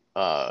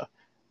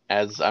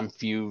 As I'm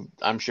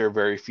sure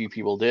very few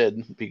people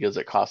did, because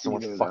it cost so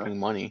much fucking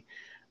money.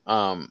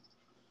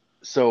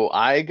 So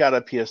I got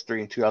a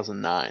PS3 in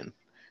 2009,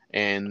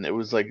 and it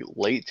was like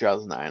late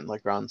 2009,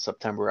 like around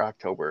September,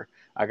 October.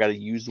 I got a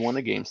used one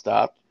at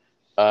GameStop,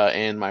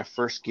 and my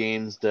first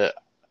games that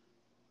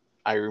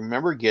I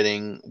remember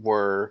getting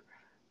were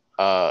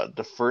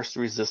the first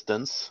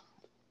Resistance,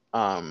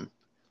 and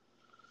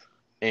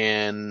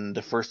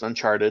the first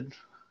Uncharted.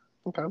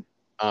 Okay.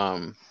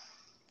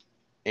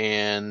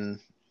 And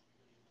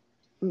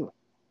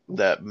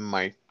that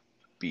might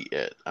be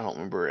it. I don't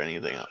remember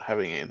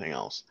having anything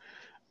else.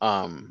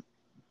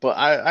 But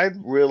I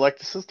really like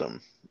the system.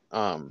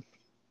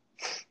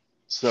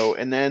 So,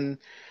 and then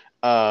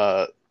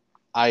I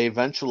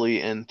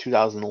eventually in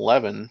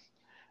 2011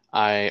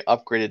 I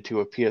upgraded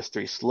to a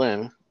PS3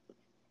 Slim,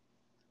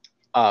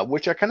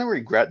 which I kind of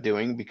regret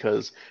doing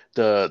because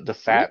the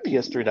fat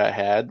PS3 that I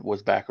had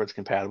was backwards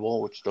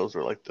compatible, which those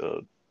were like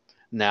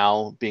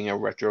now being a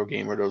retro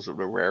gamer, those are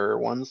the rarer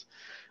ones.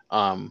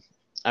 I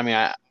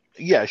mean,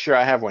 sure,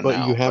 I have one but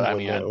now, you have but I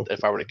one mean, now.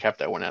 if I would have kept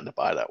that one, I had to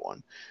buy that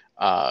one.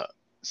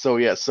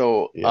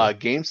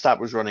 GameStop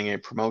was running a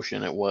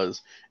promotion. It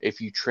was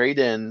if you trade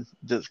in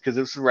this, because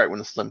this was right when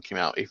the Slim came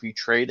out. If you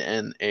trade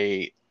in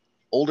a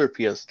older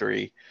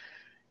PS3,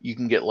 you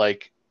can get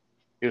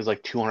it was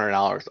like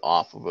 $200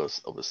 off of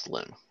a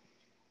Slim,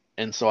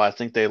 and so I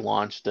think they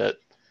launched at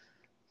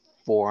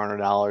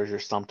 $400 or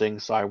something.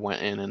 So I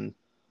went in and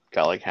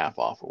got like half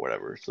off or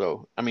whatever.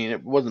 So I mean,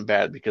 it wasn't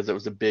bad because it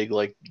was a big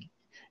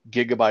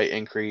gigabyte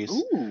increase,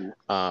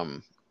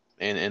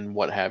 and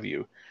what have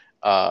you.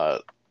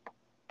 So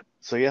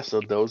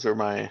those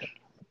are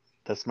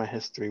that's my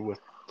history with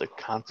the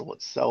console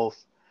itself.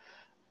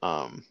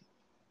 I'll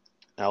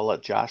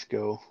let Josh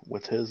go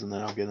with his, and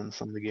then I'll get into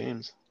some of the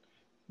games.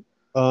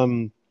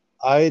 I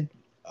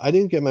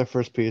didn't get my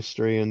first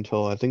PS3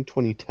 until I think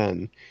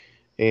 2010,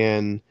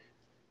 and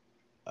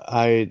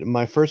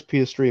my first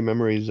PS3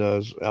 memories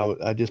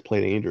I just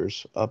played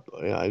Anders up.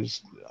 I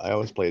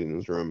always played in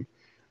his room,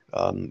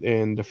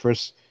 and the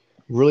first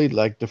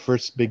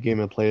big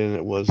game I played in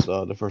it was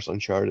the first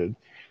Uncharted,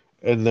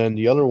 and then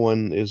the other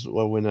one is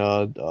when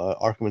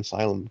Arkham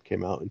Asylum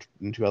came out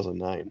in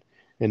 2009,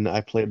 and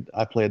I played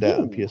that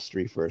on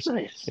PS3 first,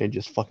 nice. and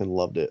just fucking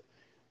loved it,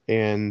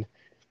 and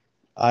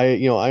I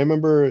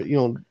remember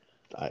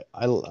I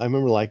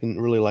remember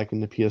really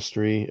liking the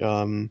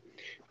PS3.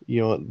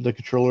 The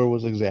controller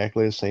was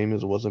exactly the same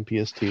as it was on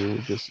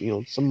PS2, just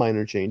some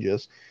minor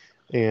changes.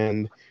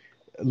 And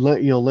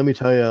let me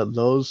tell you,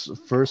 those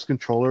first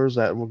controllers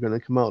that were going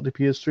to come out to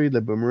PS3,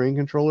 the boomerang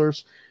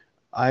controllers,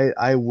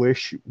 I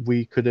wish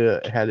we could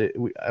have had it.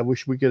 I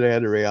wish we could have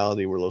had a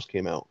reality where those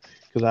came out,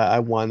 because I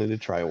wanted to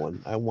try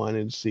one. I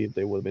wanted to see if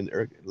they would have been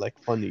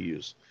fun to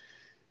use.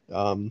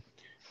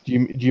 Do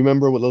you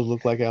remember what those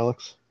looked like,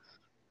 Alex?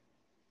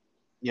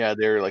 Yeah,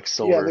 they're like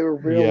silver. Yeah, they were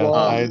real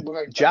long.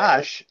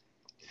 Josh,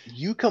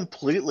 you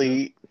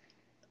completely.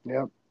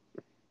 Yep.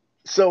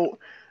 So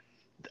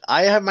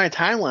I have my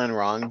timeline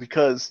wrong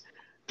because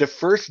the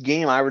first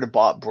game I would have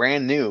bought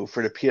brand new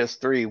for the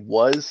PS3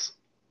 was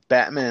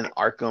Batman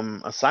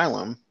Arkham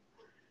Asylum,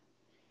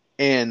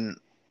 and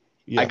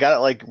I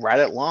got it right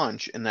at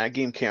launch, and that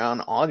game came out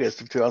in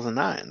August of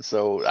 2009.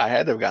 So I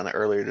had to have gotten it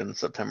earlier than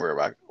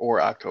September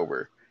or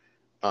October.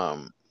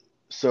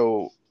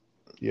 So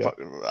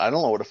I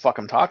don't know what the fuck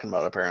I'm talking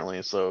about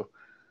apparently. So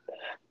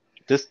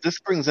this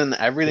brings in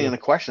everything in the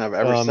question I've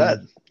ever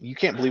said. You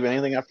can't believe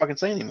anything I fucking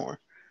say anymore.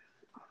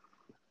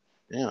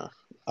 Yeah.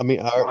 I mean,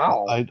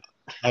 I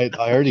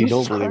already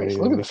don't believe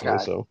anything you say.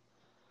 So,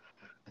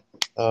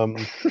 I'll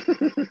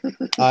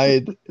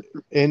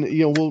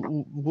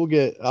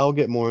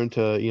get more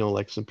into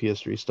some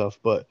PS3 stuff,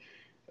 but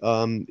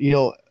I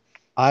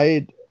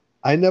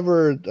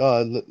never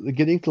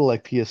getting to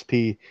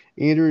PSP.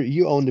 Andrew,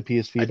 you owned a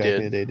PSP back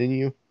in the day, didn't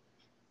you?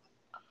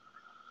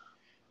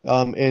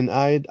 And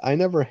I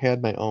never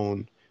had my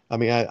own. I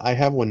mean, I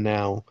have one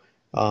now,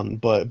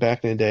 but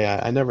back in the day,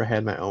 I never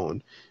had my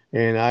own,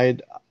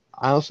 and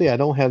honestly, I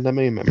don't have that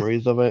many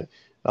memories of it.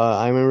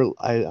 I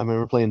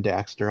remember playing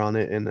Daxter on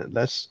it, and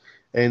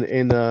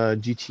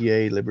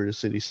GTA Liberty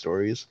City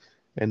Stories,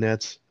 and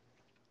that's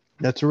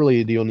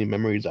really the only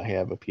memories I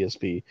have of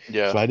PSP.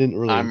 Yeah. So I didn't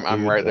really.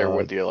 I'm right there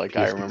with you.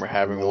 I remember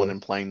having one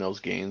and playing those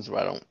games, but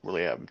I don't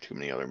really have too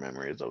many other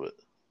memories of it.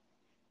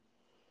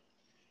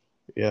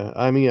 Yeah,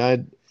 I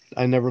mean,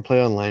 I never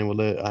played online with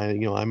it. I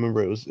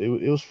remember it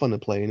was fun to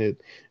play, and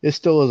it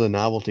still is a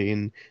novelty.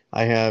 And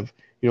I have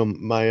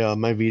my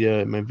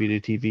Vita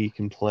TV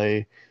can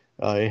play.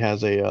 It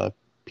has a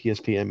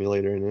PSP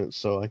emulator in it,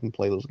 so I can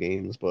play those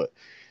games. But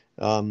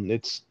I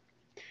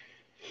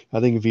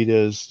think Vita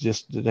is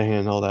just the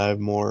handheld I have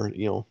more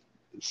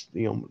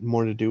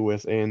more to do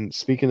with. And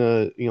speaking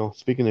of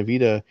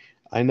Vita,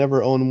 I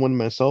never owned one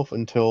myself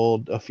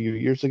until a few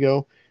years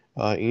ago.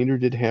 Andrew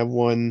did have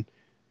one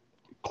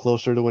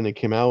closer to when it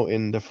came out,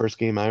 and the first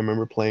game I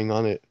remember playing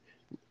on it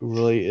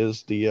really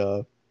is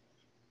the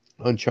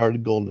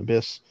Uncharted Golden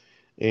Abyss.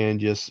 And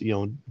just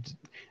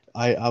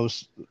I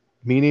was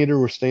me and Andrew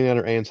were staying at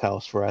our aunt's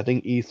house for I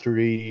think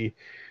E3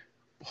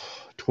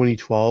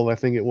 2012, I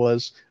think it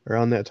was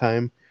around that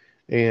time,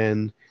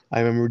 and I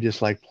remember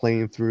just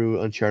playing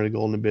through Uncharted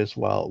Golden Abyss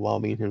while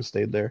me and him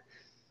stayed there.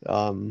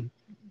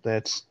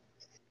 That's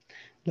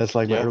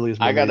my earliest memories.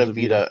 I got a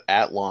Vita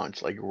at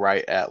launch,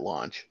 right at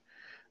launch.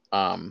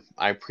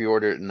 I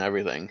pre-ordered it and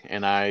everything,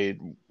 and I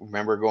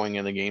remember going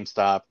into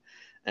GameStop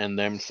and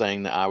them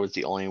saying that I was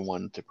the only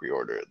one to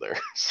pre-order it there.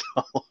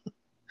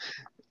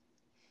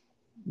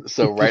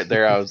 So right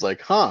there, I was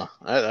like, "Huh,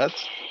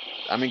 it's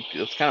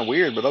kind of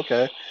weird, but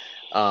okay."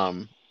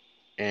 And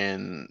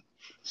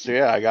so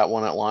yeah, I got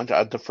one at launch.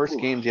 The first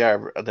games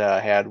that I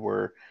had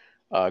were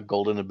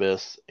Golden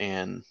Abyss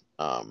and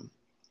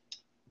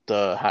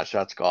the Hot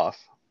Shots Golf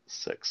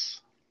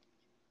 6.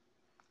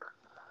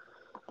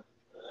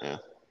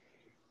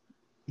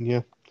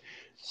 Yeah.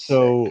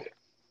 So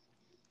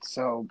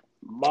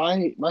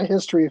my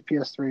history of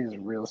PS3 is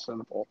real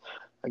simple.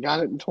 I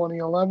got it in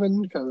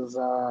 2011 because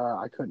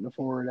I couldn't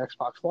afford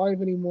Xbox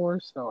Live anymore,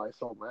 so I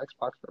sold my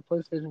Xbox for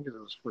PlayStation because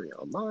it was free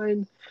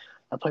online.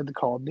 I played the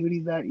Call of Duty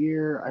that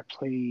year. I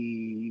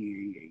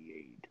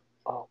played.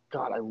 Oh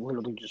God, I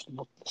literally just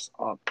looked this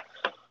up.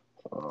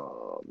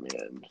 Oh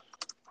man.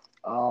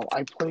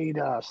 I played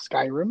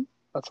Skyrim.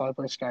 That's how I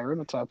played Skyrim.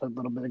 That's how I played a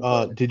little bit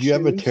of did you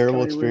have a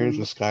terrible experience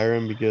with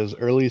Skyrim? Because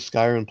early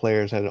Skyrim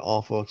players had an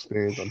awful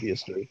experience on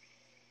PS3.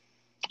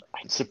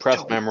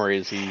 Suppressed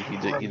memories. He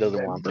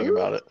doesn't want to think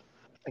about it.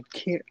 I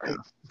can't.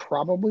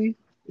 Probably.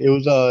 There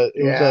was a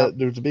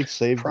big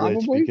save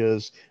glitch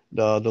because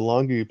the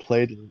longer you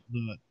played,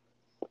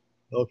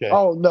 okay.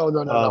 Oh no!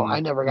 I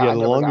never got. Yeah,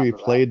 the longer you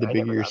played, the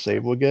bigger your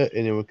save would get,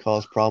 and it would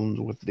cause problems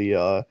with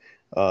the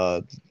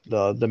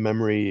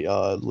memory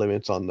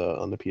limits on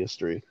the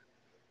PS3.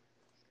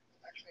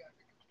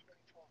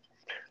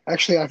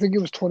 Actually, I think it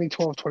was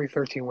 2012,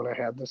 2013 when I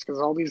had this, because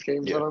all these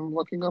games that I'm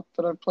looking up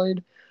that I've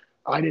played,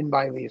 I didn't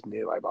buy these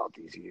new. I bought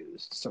these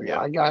used. So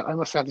I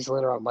must have these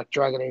later on, like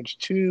Dragon Age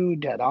 2,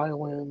 Dead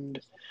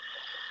Island,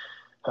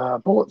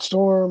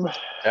 Bulletstorm.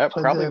 That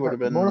probably would have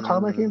been Mortal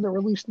Kombat game that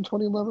released in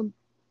 2011.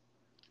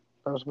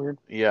 That was weird.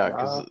 Yeah,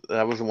 because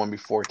that was the one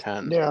before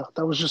 10. Yeah,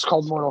 that was just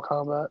called Mortal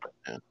Kombat.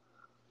 Yeah.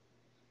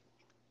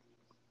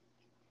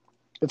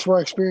 It's where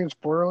I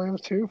experienced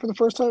Borderlands 2 for the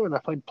first time, and I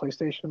played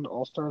PlayStation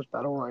All-Stars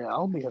Battle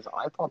Royale because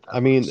I thought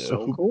that was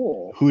so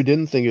cool. Who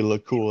didn't think it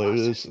looked cool?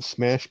 It was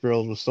Smash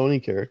Bros. With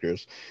Sony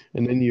characters,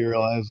 and then you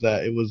realize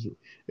that it was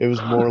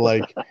more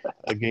like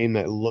a game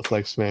that looked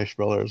like Smash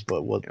Brothers,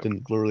 but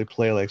didn't literally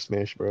play like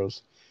Smash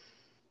Bros.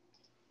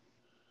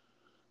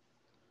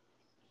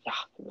 Yeah,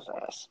 it was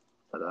ass.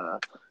 But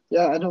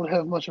yeah, I don't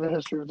have much of a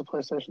history with the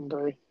PlayStation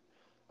 3.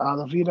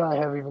 The Vita, I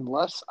have even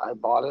less. I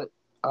bought it.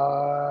 It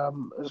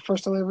was the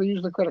first time I ever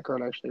used the credit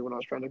card, actually, when I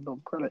was trying to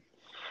build credit.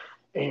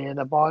 And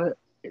I bought it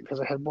because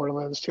I had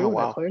Borderlands 2, and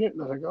I played it,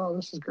 and I was like, oh,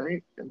 this is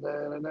great. And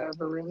then I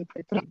never really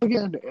picked it up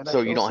again. And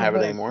so you don't have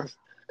it anymore?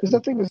 Because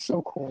that thing is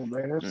so cool,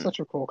 man. It's such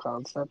a cool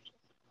concept.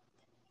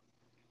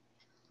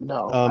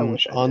 No, I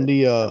wish I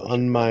did.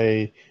 On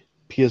my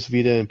PS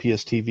Vita and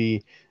PS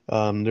TV,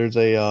 there's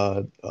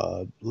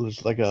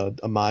like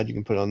a mod you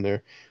can put on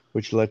there,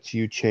 which lets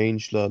you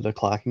change the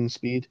clocking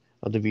speed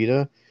of the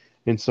Vita,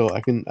 and so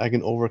I can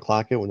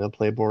overclock it when I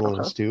play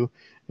Borderlands 2,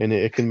 and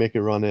it can make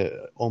it run at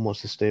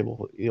almost a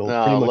stable, pretty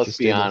much a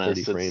stable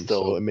 30 frames.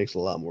 So it makes it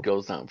a lot more.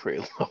 Goes down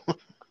pretty low.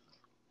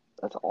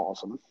 That's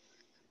awesome.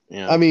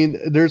 Yeah. I mean,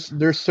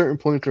 there's certain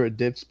points where it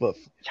dips, but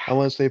I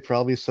want to say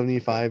probably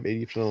 75,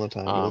 80% of the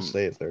time it'll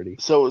stay at 30.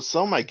 So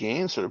some of my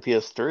games for the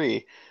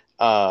PS3,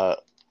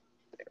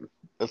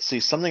 let's see,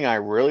 something I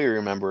really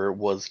remember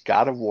was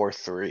God of War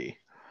 3.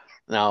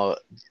 Now,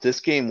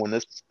 this game, when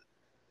this,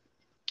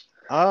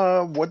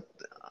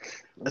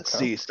 let's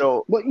see.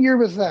 So what year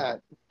was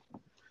that?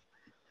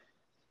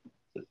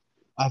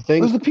 I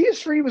think was the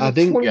PS3 was. It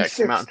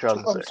came out in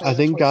 2006. I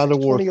think God of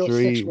War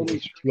 3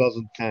 was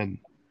 2010.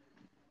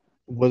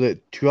 Was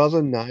it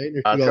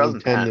 2009 or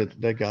 2010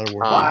 that God of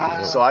War?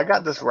 Wow. So I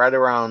got this right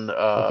around.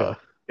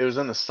 It was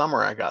in the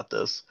summer. I got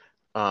this.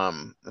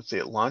 Let's see.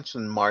 It launched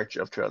in March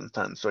of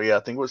 2010. So yeah, I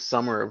think it was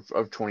summer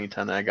of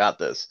 2010. I got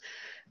this,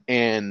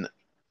 and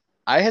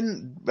I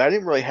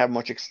didn't really have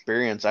much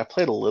experience. I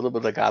played a little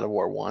bit of God of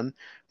War 1,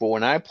 but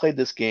when I played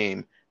this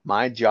game,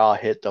 my jaw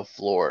hit the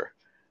floor.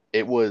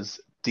 It was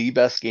the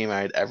best game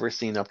I had ever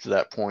seen up to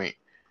that point.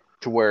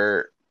 To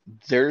where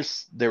there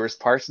was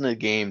parts in the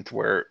game to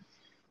where.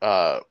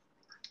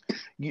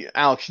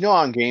 Alex, you know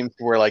on games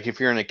where like if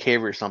you're in a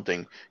cave or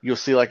something, you'll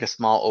see like a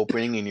small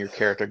opening and your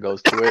character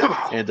goes to it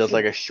and it does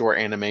like a short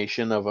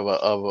animation of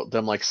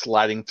them like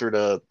sliding through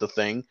the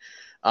thing.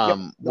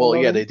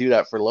 They do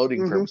that for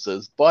loading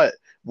purposes. But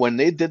when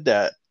they did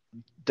that,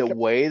 the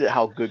way that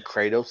how good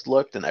Kratos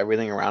looked and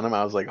everything around him,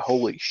 I was like,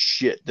 holy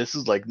shit, this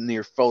is like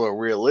near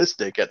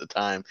photorealistic at the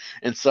time.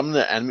 And some of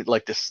the enemy,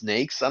 like the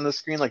snakes on the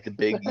screen, like the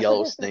big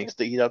yellow snakes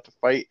that you'd have to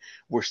fight,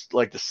 were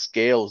like the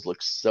scales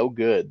looked so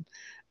good.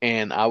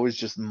 And I was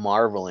just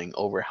marveling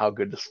over how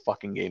good this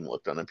fucking game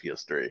looked on the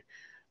PS3.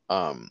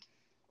 And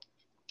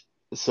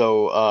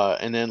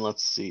then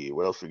let's see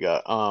what else we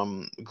got.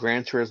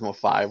 Gran Turismo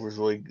 5 was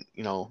really,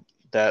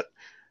 that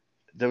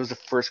was the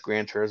first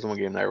Gran Turismo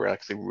game that I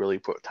actually really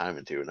put time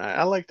into, and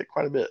I liked it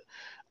quite a bit.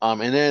 And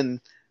then,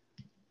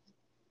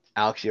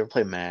 Alex, you ever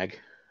play Mag?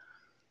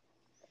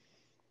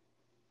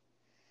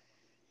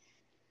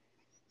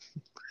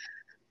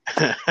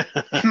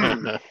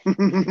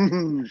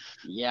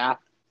 Yeah.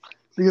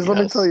 Because let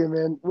me tell you,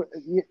 man,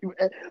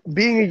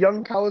 being a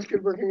young college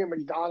kid working at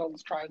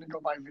McDonald's trying to go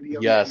buy video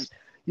games,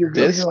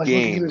 this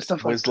game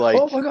was like,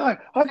 oh my god,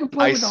 I can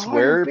play with 100 people. I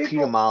swear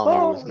Peter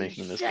Molyneux was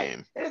making this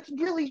game. It's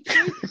really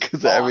cheap.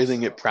 Because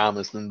everything it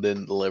promised and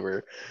didn't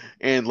deliver.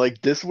 And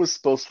like this was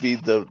supposed to be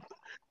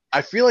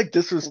I feel like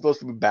this was supposed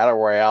to be Battle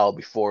Royale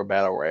before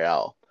Battle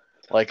Royale.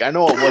 Like I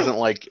know it wasn't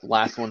like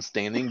last one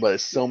standing, but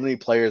it's so many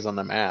players on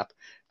the map.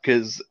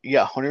 Because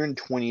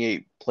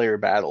 128 player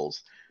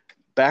battles.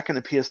 back in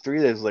the PS3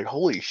 days, was like,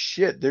 holy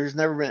shit, there's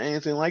never been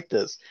anything like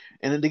this,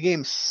 and then the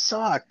game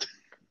sucked.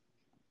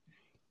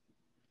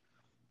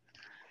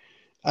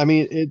 I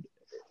mean, it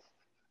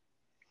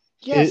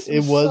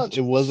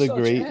was a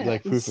great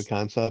like proof of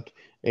concept,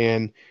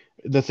 and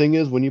the thing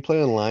is, when you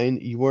play online,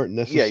 you weren't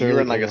necessarily you're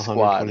in like in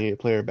 128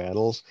 player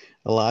battles.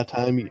 A lot of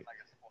times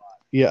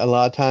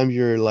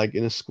you're like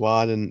in a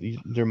squad, and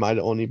there might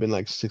have only been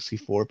like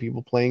 64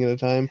 people playing at a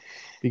time,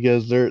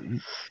 because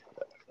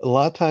a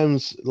lot of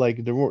times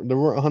like there weren't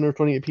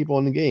 128 people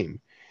in the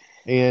game,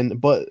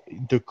 but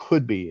there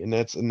could be, and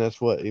that's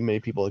what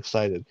made people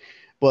excited.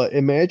 But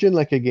imagine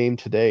like a game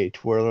today to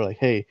where they're like,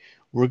 hey,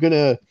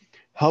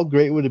 how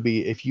great would it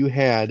be if you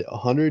had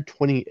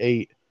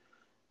 128,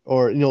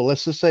 or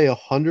let's just say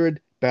 100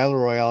 battle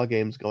royale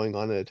games going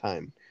on at a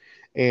time,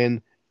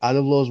 and out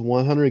of those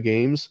 100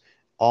 games,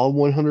 all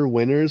 100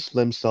 winners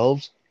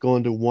themselves go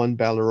into one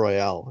battle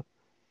royale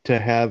to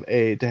have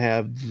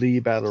the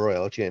battle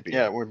royale champion.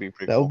 Yeah, it would be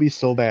pretty That cool. would be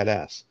so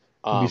badass.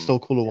 It'd be so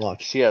cool to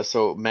watch. Yeah,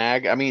 so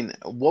MAG, I mean,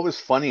 what was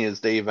funny is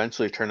they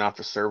eventually turned off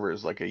the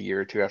servers like a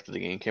year or two after the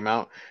game came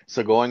out.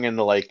 So going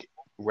into like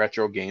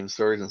retro game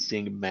stores and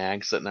seeing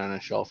MAG sitting on a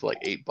shelf for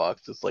like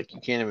 $8, it's like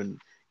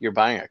you're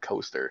buying a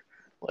coaster.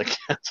 Like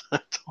that's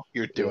all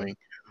you're doing.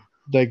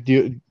 Like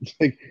the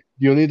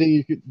only thing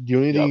you could do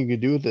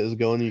with it is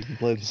go and you can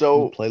play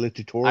the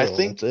tutorial. I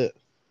think that's it.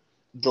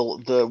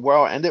 The where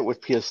I'll end it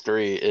with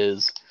PS3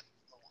 is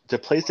the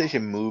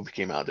PlayStation Move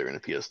came out during the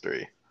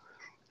PS3,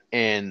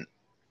 and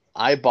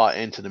I bought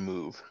into the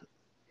Move,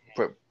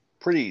 but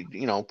pretty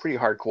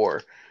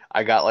hardcore.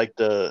 I got like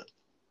the.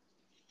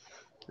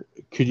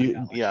 Could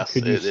you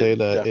say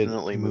that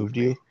it moved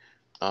you?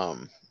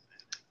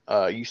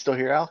 You still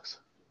here, Alex?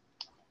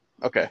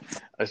 Okay,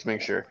 let's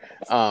make sure.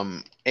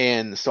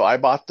 And so I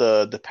bought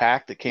the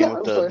pack that came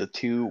with the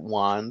 2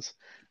 wands,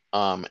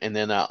 and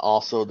then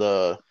also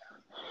the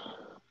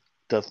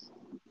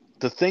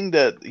thing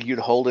that you'd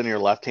hold in your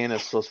left hand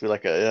is supposed to be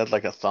it had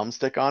like a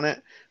thumbstick on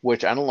it,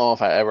 which I don't know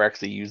if I ever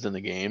actually used in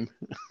the game,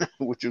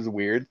 which is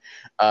weird.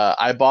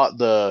 I bought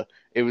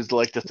it was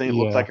like the thing that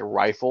looked like a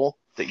rifle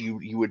that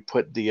you would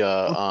put the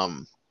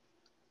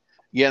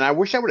yeah, and I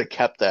wish I would have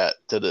kept that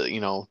to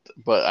the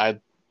but I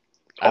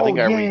think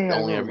I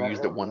only ever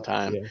used it one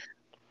time. Yeah.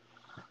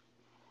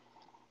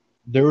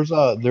 There's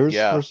like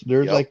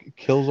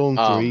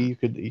Killzone 3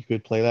 you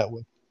could play that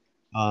with.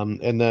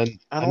 And then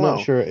I'm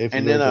not sure if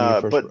there's any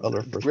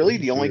other first really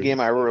the only game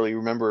I really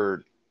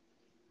remember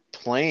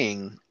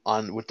playing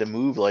on with the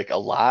Move like a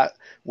lot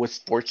was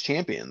Sports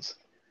Champions,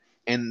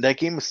 and that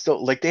game was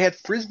still like they had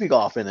frisbee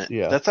golf in it.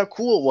 Yeah, that's how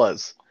cool it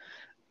was.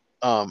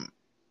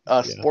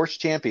 Sports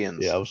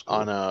Champions. Yeah, it was cool.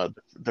 On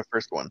the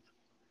first one.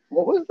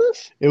 What was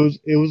this? It was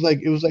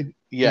like it was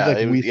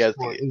PlayStation's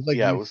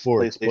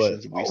Wii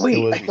Sports.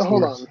 Wait,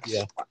 hold on.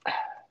 Yeah.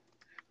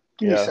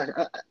 Give me a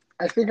second.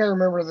 I think I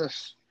remember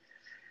this.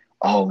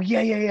 Oh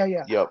yeah.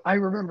 Yep. I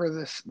remember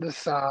this.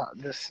 What's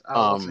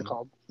it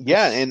called?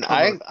 Yeah, and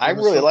I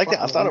really liked it.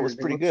 I thought it was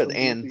pretty good.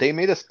 And they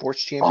made a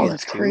Sports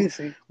Champions 2,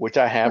 crazy. which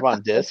I have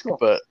on disc,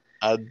 but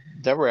I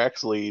never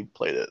actually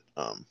played it.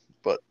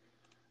 But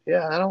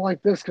yeah, I don't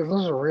like this because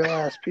those are real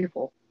ass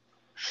people.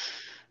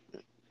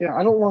 Yeah,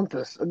 I don't want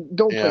this.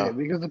 Don't play it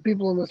because the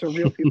people in this are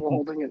real people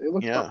holding it. It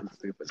looks fucking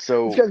stupid.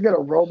 So this guy's got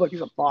a robe like he's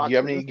a boxer. Do you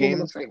have any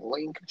games? Looks like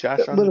Link.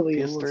 Josh, on literally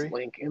PS3? It looks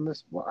Link in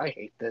this. Well, I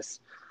hate this.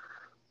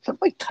 Is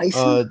that like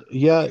Tyson?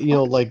 Yeah,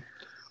 like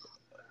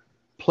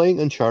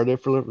playing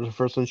Uncharted for the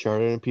first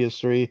Uncharted on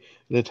PS3 at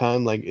the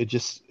time, like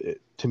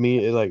to me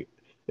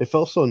it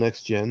felt so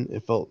next gen.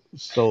 It felt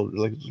so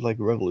like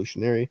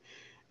revolutionary.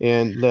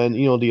 And then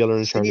the other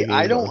Uncharted games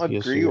I don't on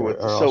agree PS3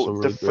 with are so also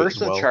really the first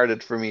great as well.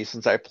 Uncharted for me,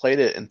 since I played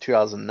it in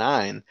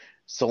 2009,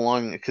 so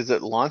long because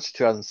it launched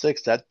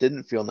 2006, that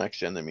didn't feel next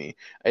gen to me.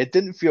 It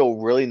didn't feel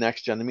really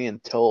next gen to me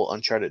until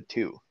Uncharted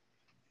 2.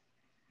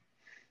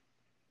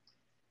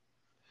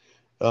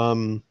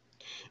 And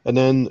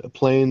then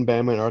playing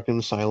Batman Arkham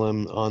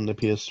Asylum on the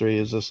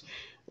PS3 is just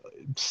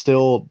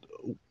still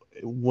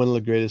one of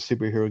the greatest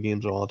superhero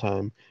games of all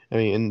time. I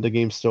mean, and the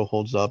game still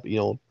holds up,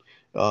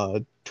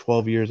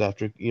 12 years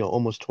after,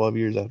 almost 12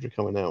 years after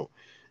coming out.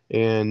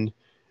 And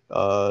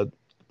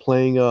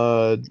playing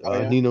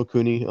Ni no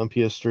Kuni on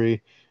PS3,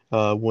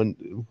 when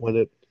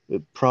it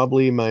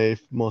probably my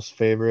most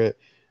favorite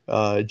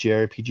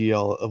JRPG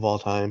of all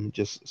time.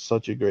 Just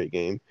such a great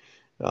game.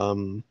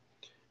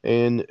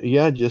 And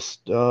yeah,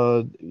 just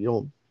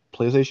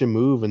PlayStation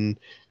Move, and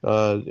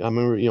I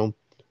remember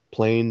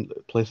playing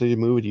PlayStation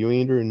Move with you,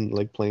 Andrew, and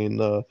like playing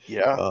the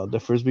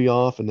frisbee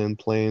off, and then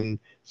playing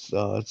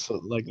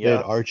they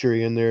had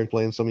archery in there and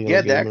playing some of the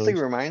other that game actually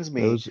modes. reminds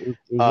me. It was really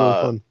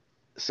fun.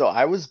 So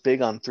I was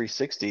big on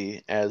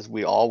 360, as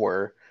we all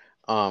were,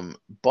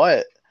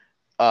 but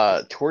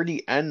toward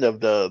the end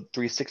of the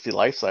 360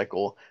 life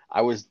cycle,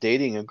 I was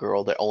dating a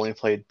girl that only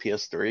played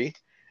PS3.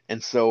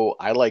 And so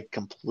I like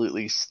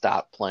completely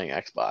stopped playing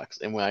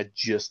Xbox, and when I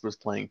just was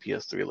playing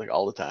PS3 like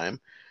all the time.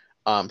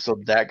 So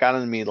that got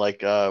into me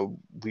like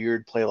we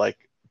would play like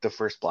the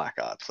first Black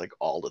Ops like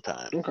all the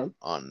time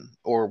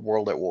or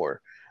World at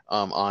War.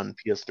 on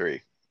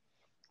PS3.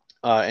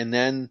 And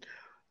then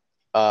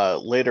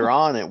later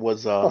on, it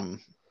was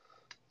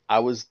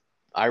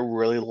I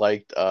really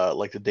liked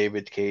like the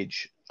David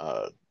Cage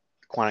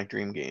Quantic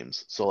Dream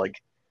games. So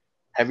like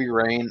Heavy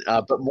Rain,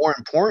 but more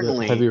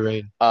importantly, Heavy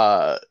Rain.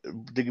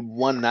 The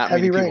one not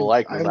many people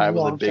like was I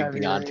was a big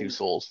Beyond Two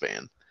Souls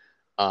fan.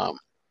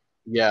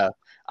 Yeah,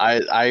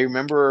 I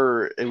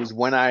remember it was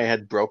when I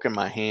had broken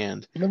my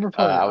hand. I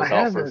was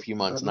out for a few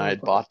months, and I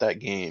had bought that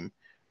game,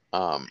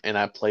 and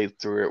I played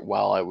through it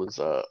while I was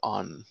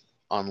on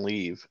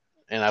leave,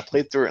 and I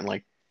played through it in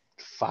like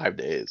 5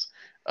 days,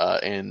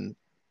 and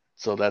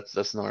so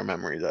that's another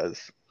memory that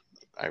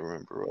I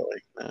remember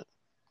like that.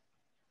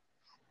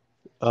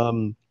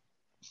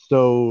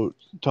 So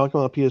talking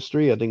about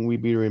PS3, I think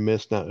we'd be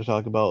remiss not to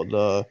talk about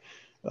the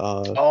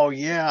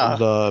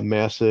the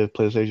massive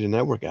PlayStation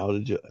Network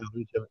outage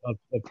of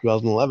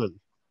 2011.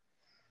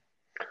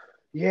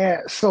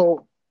 Yeah,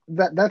 so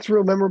that's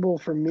real memorable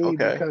for me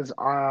because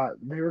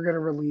they were going to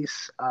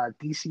release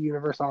DC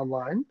Universe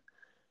Online,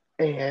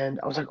 and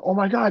I was like, oh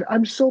my god,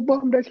 I'm so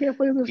bummed I can't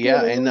play this game.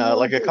 Yeah, and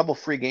like a couple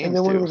free games. And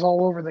then when it was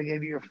all over, they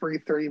gave you a free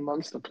 30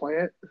 months to play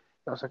it.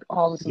 I was like,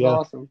 oh, this is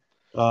awesome.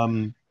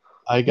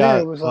 I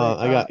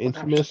got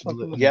Infamous and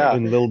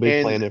Little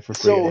Big Planet for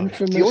free. So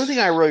the only thing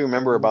I really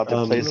remember about the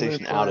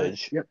PlayStation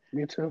outage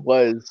me too.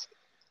 was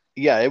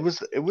it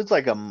was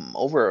like it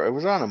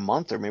was around a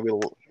month or maybe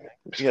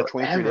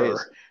 23 days.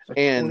 Like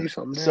and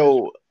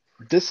so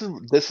this is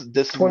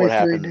what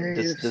happened.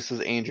 This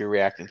is Andrew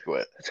reacting to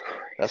it.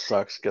 That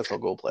sucks. Guess I'll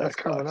go play That's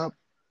Xbox. Coming up.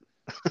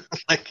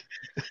 Like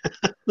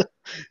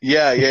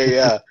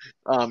yeah.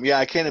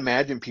 I can't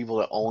imagine people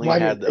that only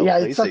had a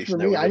PlayStation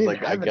that was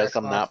like, I guess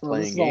I'm not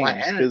playing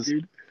games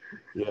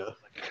because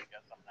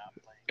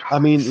I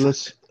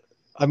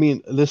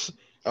mean this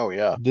oh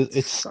yeah,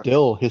 it's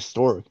still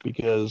historic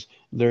because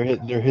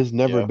there has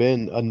never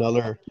been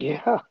another it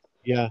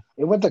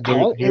went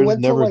to there's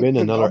never been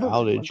another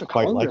outage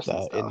quite like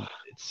that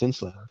since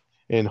then,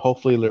 and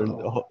hopefully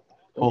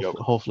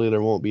hopefully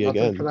there won't be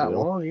again for that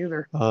long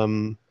either.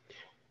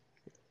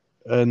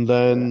 And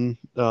then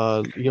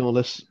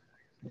let's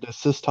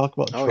just talk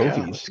about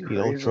trophies.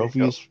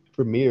 Trophies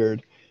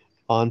premiered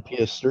on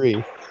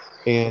PS3,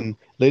 and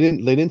they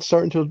didn't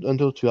start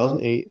until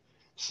 2008.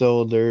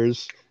 So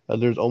there's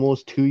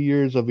almost 2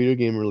 years of video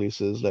game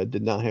releases that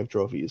did not have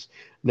trophies.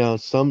 Now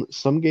some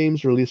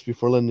games released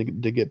before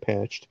then to get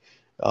patched,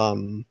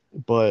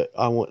 but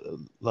I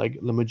want like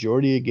the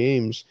majority of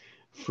games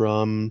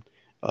from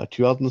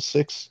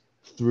 2006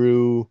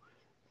 through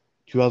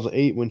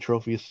 2008 when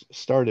trophies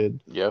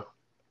started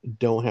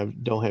don't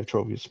have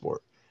trophy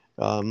support,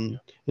 and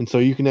so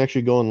you can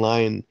actually go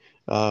online.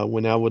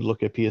 When I would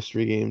look at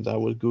PS3 games, I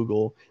would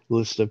Google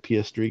list of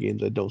PS3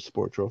 games that don't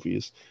support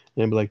trophies,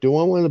 and I'd be like, do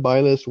I want to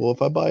buy this? Well,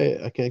 if I buy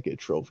it, I can't get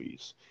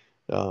trophies.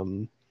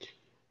 And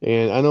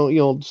I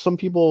know some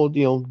people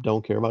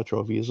don't care about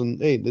trophies, and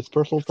hey, it's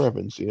personal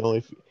preference.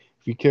 If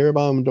you care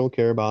about them, don't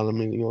care about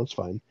them, and it's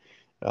fine.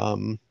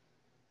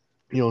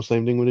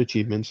 Same thing with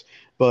achievements.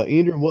 But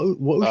Andrew, what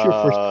was your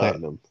first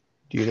platinum?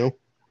 Do you know?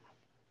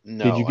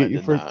 No, did you get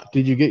your first?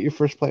 Did you get your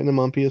first platinum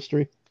on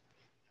PS3?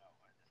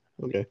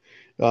 Okay,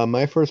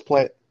 my first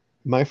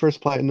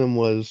platinum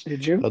was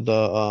it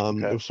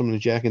was from the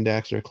Jack and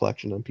Daxter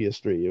collection on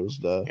PS3. It was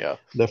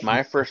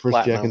my first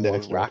Jack and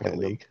Daxter Rocket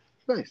platinum. League.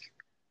 Nice.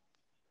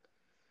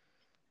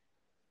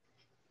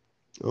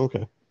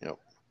 Okay. Yep.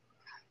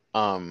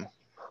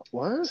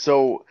 What?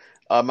 So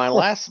my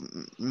last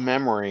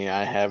memory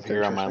I have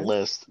here on my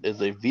list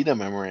is a Vita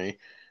memory.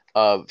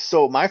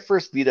 So my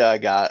first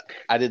Vita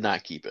I did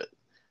not keep it.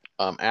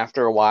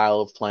 After a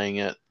while of playing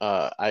it,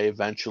 I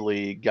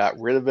eventually got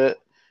rid of it.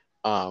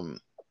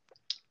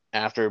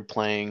 After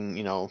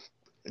playing,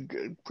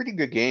 pretty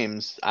good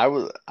games, I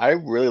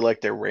really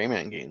liked their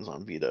Rayman games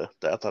on Vita.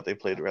 I thought they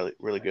played really,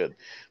 really good.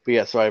 But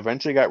yeah, so I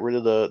eventually got rid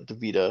of the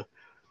Vita,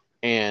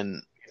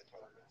 and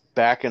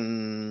back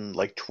in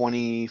like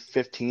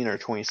 2015 or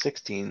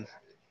 2016,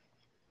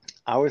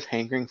 I was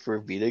hankering for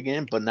a Vita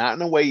game, but not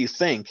in a way you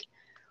think.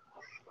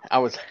 I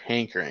was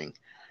hankering,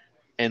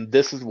 and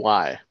this is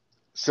why.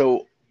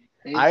 So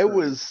I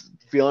was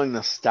feeling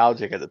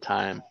nostalgic at the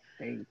time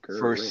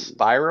for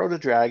Spyro the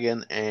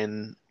Dragon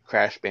and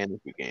Crash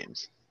Bandicoot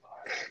games,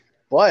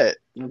 but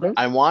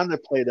I wanted to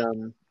play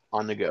them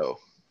on the go.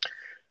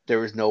 There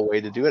was no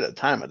way to do it at the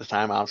time. At the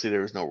time, obviously,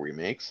 there was no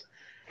remakes,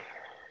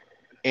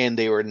 and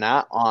they were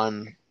not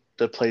on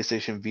the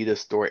PlayStation Vita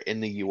store in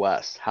the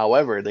US.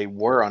 However, they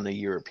were on the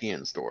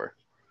European store.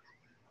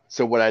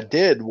 So what I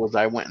did was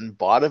I went and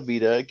bought a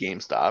Vita at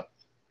GameStop,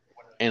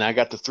 and I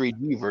got the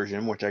 3G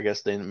version, which I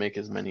guess they didn't make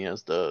as many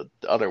as the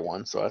other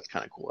one, so that's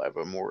kind of cool. I have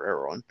a more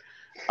rare one.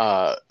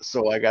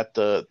 So I got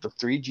the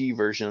 3G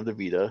version of the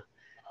Vita,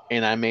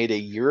 and I made a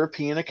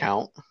European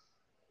account.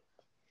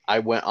 I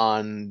went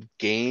on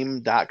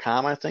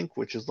game.com, I think,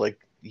 which is like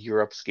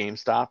Europe's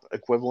GameStop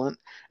equivalent,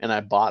 and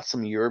I bought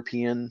some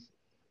European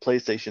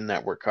PlayStation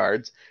Network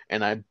cards,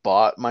 and I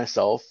bought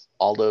myself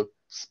all the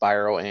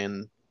Spyro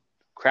and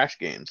Crash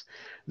games.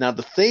 Now,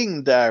 the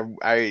thing that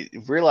I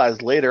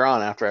realized later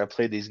on after I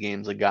played these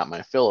games and got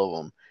my fill of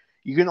them,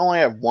 you can only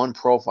have one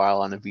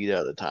profile on a Vita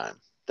at a time.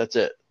 That's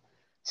it.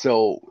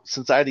 So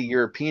since I had a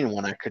European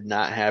one, I could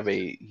not have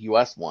a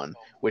US one,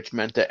 which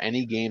meant that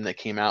any game that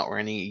came out or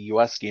any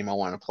US game I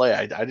wanted to play,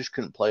 I just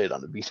couldn't play it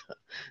on the Vita.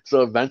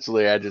 So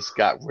eventually, I just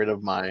got rid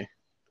of my,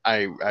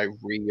 I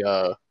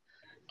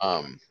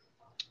um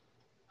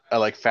I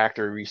like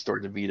factory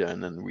restored the Vita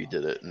and then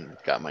redid it and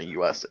got my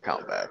US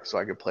account back so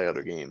I could play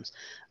other games.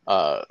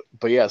 But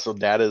yeah, so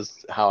that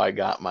is how I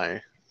got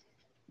my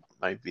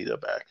Vita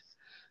back.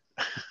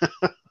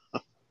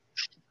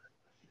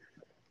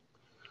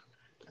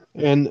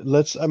 And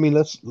let's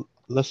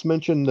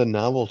mention the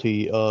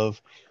novelty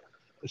of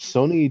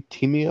Sony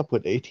teaming up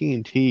with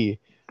AT&T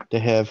to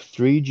have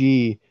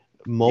 3G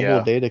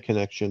mobile data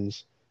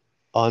connections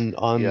on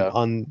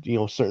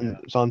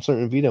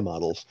certain Vita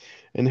models,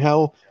 and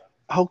how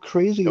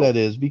crazy that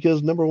is,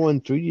 because number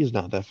one, 3G is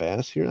not that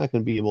fast. You're not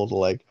going to be able to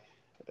like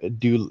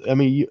do. I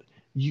mean,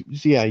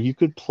 you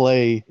could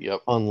play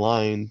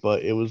online,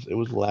 but it was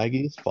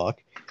laggy as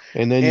fuck.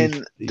 And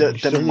then you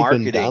the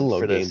marketing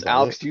for this,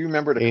 Alex, do you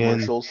remember the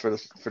commercials for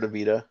the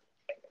Vita?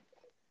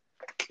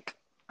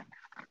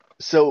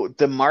 So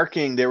the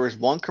marketing, there was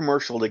one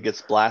commercial that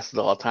gets blasted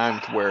all the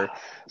time to where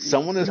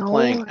someone is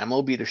playing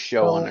MLB The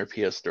Show on their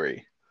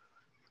PS3.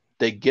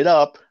 They get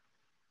up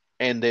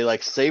and they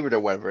like save it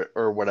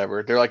or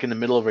whatever. They're like in the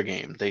middle of a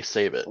game. They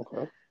save it.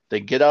 Okay. They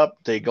get up,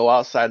 they go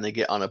outside, and they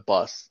get on a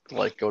bus to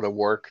like go to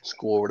work,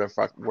 school,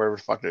 wherever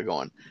the fuck they're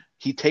going.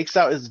 He takes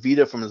out his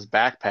Vita from his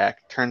backpack,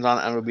 turns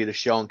on MLB The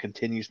Show, and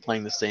continues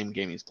playing the same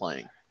game he's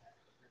playing.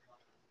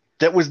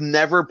 That was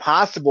never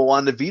possible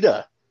on the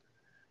Vita.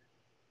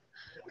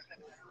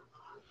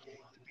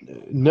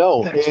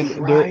 No,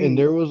 and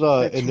there was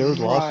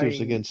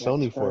lawsuits against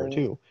Sony for it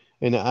too,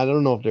 and I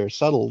don't know if they're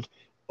settled,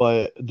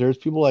 but there's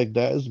people like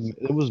that.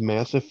 It was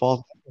massive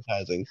false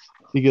advertising,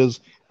 because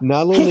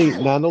not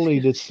only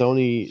did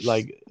Sony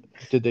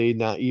did they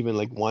not even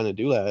like want to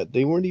do that,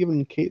 they weren't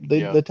even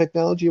the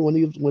technology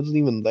wasn't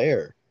even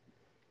there.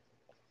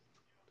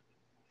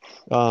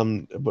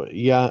 But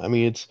yeah, I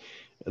mean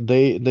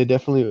they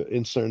definitely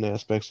in certain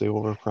aspects they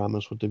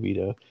overpromised with the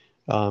Vita.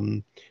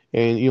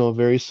 And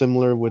very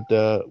similar with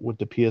the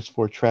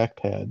PS4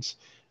 trackpads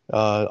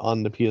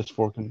on the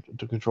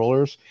PS4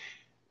 controllers.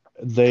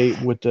 They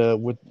with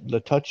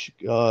the touch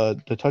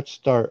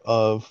start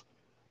of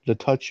the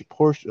touch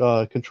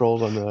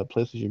controls on the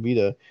PlayStation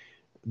Vita,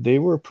 they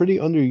were pretty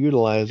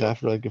underutilized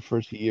after like the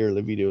first year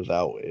the Vita was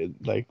out.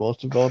 Like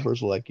most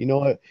developers were like, you know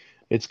what,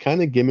 it's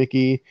kind of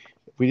gimmicky.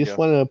 We just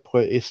want to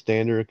put a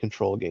standard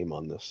control game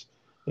on this,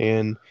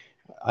 and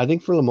I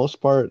think for the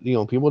most part,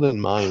 people didn't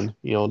mind.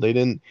 They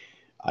didn't.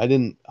 I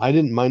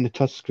didn't mind the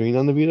touch screen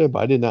on the Vita, but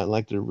I did not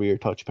like the rear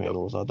touch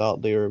panels. I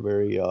thought they were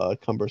very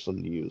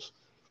cumbersome to use.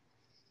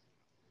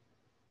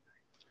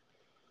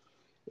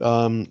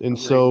 And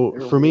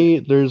so for me,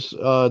 there's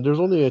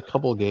only a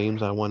couple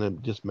games I want to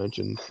just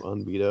mention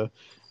on Vita.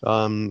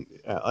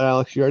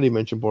 Alex, you already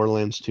mentioned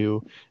Borderlands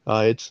 2.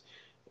 It's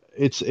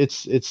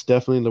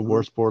definitely the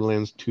worst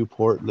Borderlands 2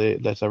 port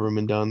that's ever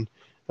been done.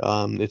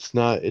 It's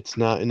not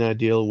an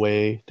ideal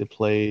way to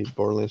play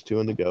Borderlands 2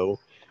 on the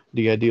go.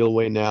 The ideal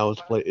way now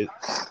is play it.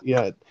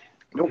 Yeah,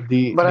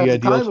 the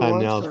ideal time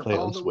now is play it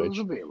on Switch.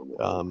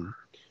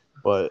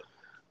 But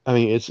I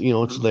mean,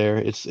 it's there.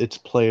 It's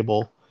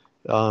playable.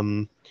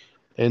 And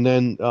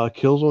then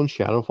Killzone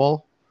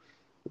Shadowfall,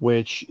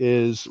 which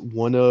is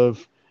one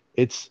of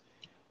it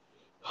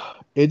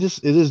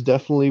is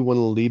definitely one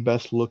of the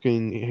best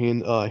looking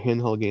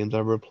handheld games I've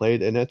ever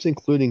played, and that's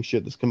including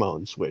shit that's come out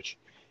on Switch.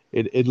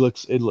 It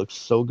looks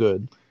so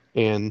good.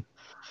 And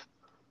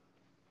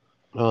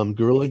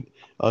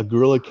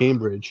Guerrilla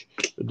Cambridge,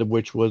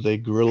 which was a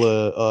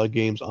Guerrilla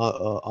Games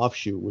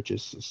offshoot, which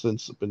has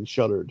since been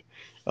shuttered.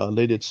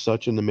 They did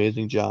such an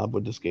amazing job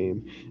with this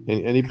game,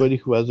 and anybody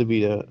who has a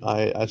Vita,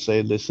 I say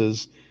it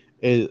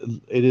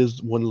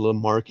is one of the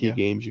marquee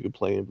games you could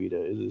play in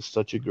Vita. It is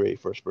such a great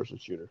first-person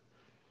shooter.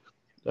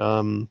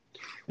 And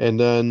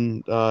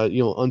then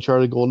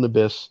Uncharted Golden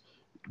Abyss,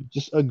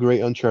 just a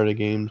great Uncharted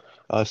game.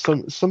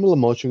 Some of the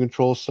motion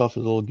control stuff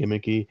is a little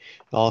gimmicky.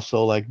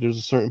 Also, like there's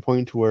a certain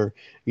point to where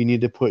you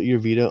need to put your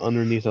Vita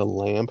underneath a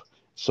lamp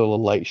so the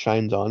light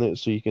shines on it,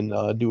 so you can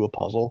do a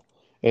puzzle.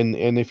 And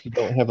if you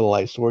don't have a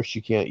light source,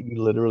 you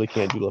literally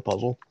can't do the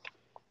puzzle.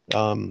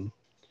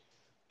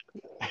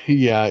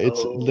 Yeah,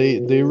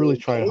 they really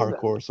tried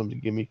hardcore with some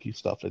gimmicky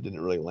stuff that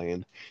didn't really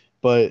land,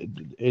 but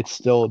it's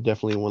still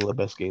definitely one of the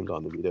best games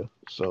on the Vita.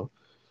 So.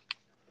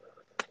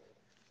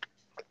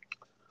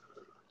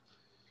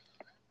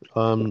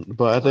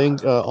 But I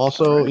think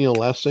also,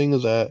 last thing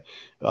is that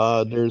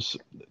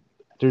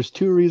there's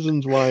two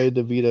reasons why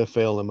the Vita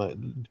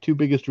failed. Two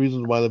biggest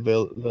reasons why the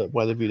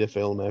Vita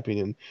failed, in my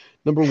opinion.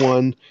 Number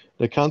one,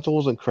 the console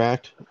wasn't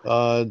cracked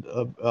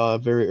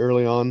very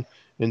early on,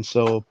 and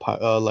so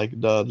like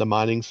the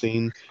modding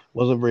scene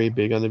wasn't very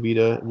big on the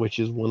Vita, which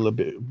is one of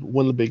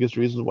the biggest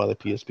reasons why the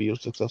PSP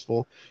was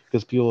successful,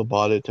 because people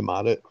bought it to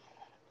mod it.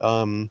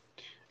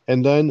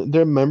 And then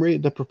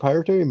the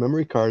proprietary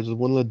memory cards is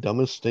one of the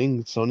dumbest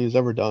things Sony's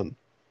ever done.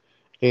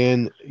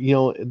 And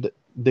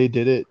they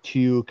did it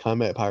to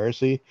combat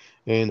piracy,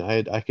 and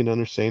I can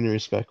understand and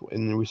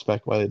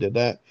respect why they did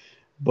that.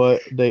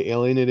 But they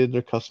alienated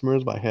their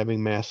customers by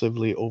having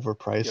massively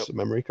overpriced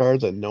memory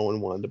cards that no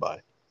one wanted to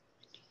buy.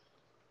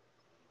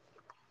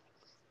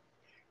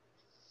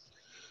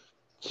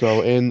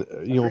 So, and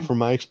from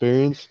my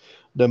experience,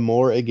 the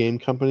more a game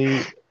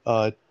company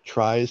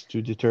tries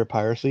to deter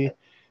piracy,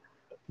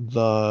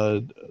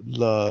 the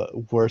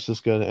worse it's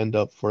going to end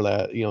up for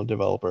that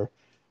developer.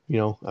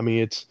 I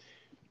mean,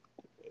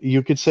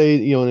 you could say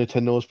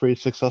Nintendo was pretty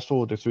successful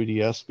with their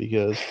 3DS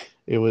because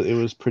it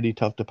was pretty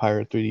tough to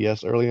pirate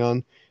 3DS early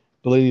on,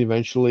 but then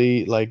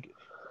eventually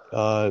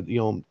uh,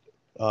 you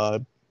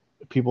know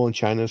people in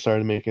China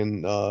started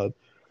making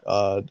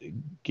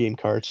game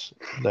carts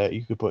that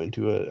you could put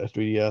into a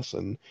 3DS,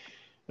 and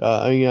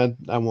I mean,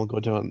 I won't go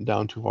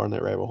down too far in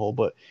that rabbit hole,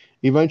 but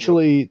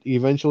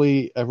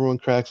eventually everyone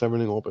cracks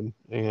everything open,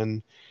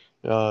 and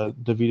the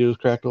Vita was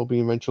cracked open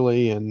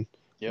eventually, and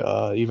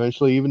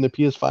eventually even the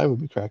PS5 will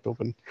be cracked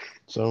open.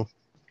 So,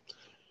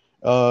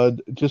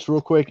 just real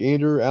quick,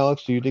 Andrew,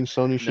 Alex, do you think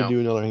Sony should do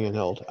another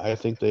handheld? I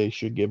think they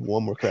should give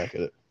one more crack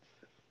at it.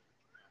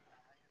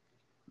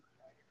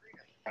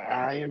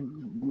 I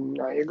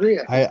agree.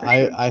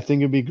 I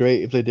think it'd be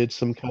great if they did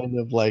some kind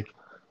of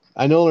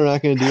I know they're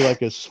not going to do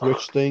like a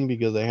Switch thing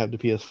because they have the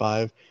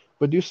PS5,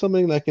 but do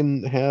something that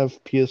can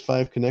have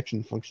PS5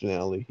 connection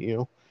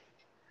functionality,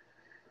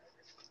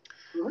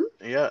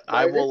 Yeah,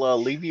 I will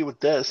leave you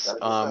with this,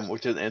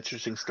 which is an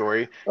interesting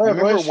story. You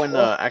remember when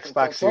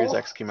Xbox Series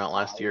X came out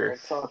last year?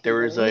 There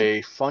was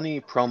a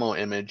funny promo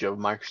image of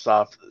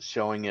Microsoft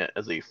showing it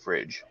as a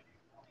fridge.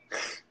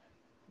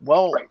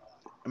 Well,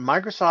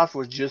 Microsoft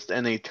was just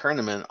in a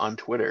tournament on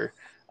Twitter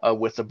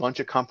with a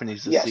bunch of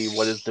companies to see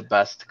what is the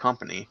best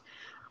company.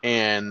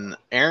 And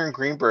Aaron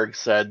Greenberg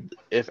said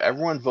if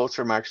everyone votes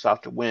for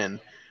Microsoft to win,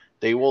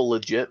 they will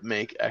legit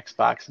make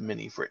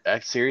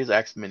Series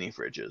X mini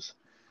fridges.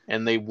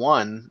 And they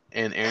won,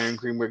 and Aaron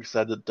Greenberg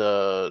said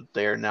that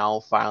they are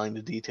now filing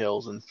the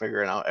details and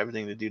figuring out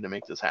everything to do to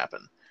make this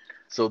happen.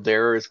 So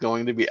there is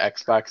going to be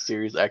Xbox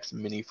Series X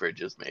mini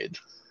fridges made.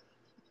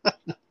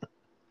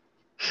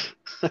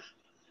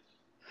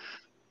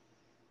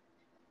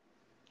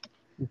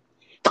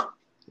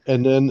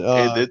 And then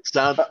it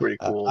sounds pretty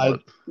cool. I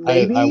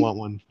want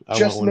one.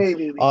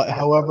 Maybe.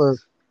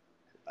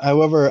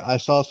 However, I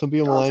saw some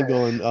people online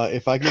going,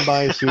 if I can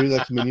buy a Series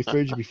X mini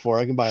fridge before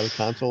I can buy the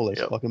console,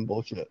 that's fucking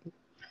bullshit.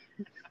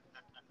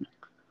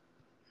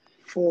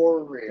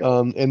 For real.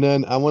 And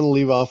then I want to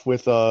leave off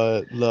with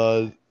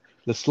the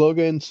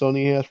slogan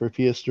Sony has for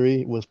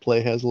PS3 was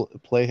play has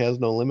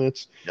no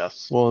limits.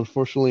 Yes. Well,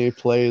 unfortunately,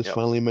 play is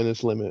finally met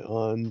its limit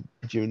on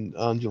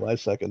July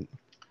 2nd.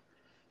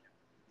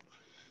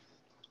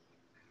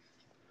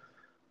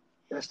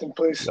 Rest in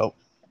peace.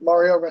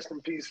 Mario, rest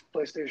in peace.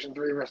 PlayStation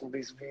 3, rest in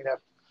peace. Vita.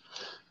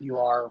 You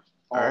are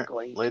all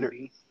going to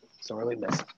be sorely missed.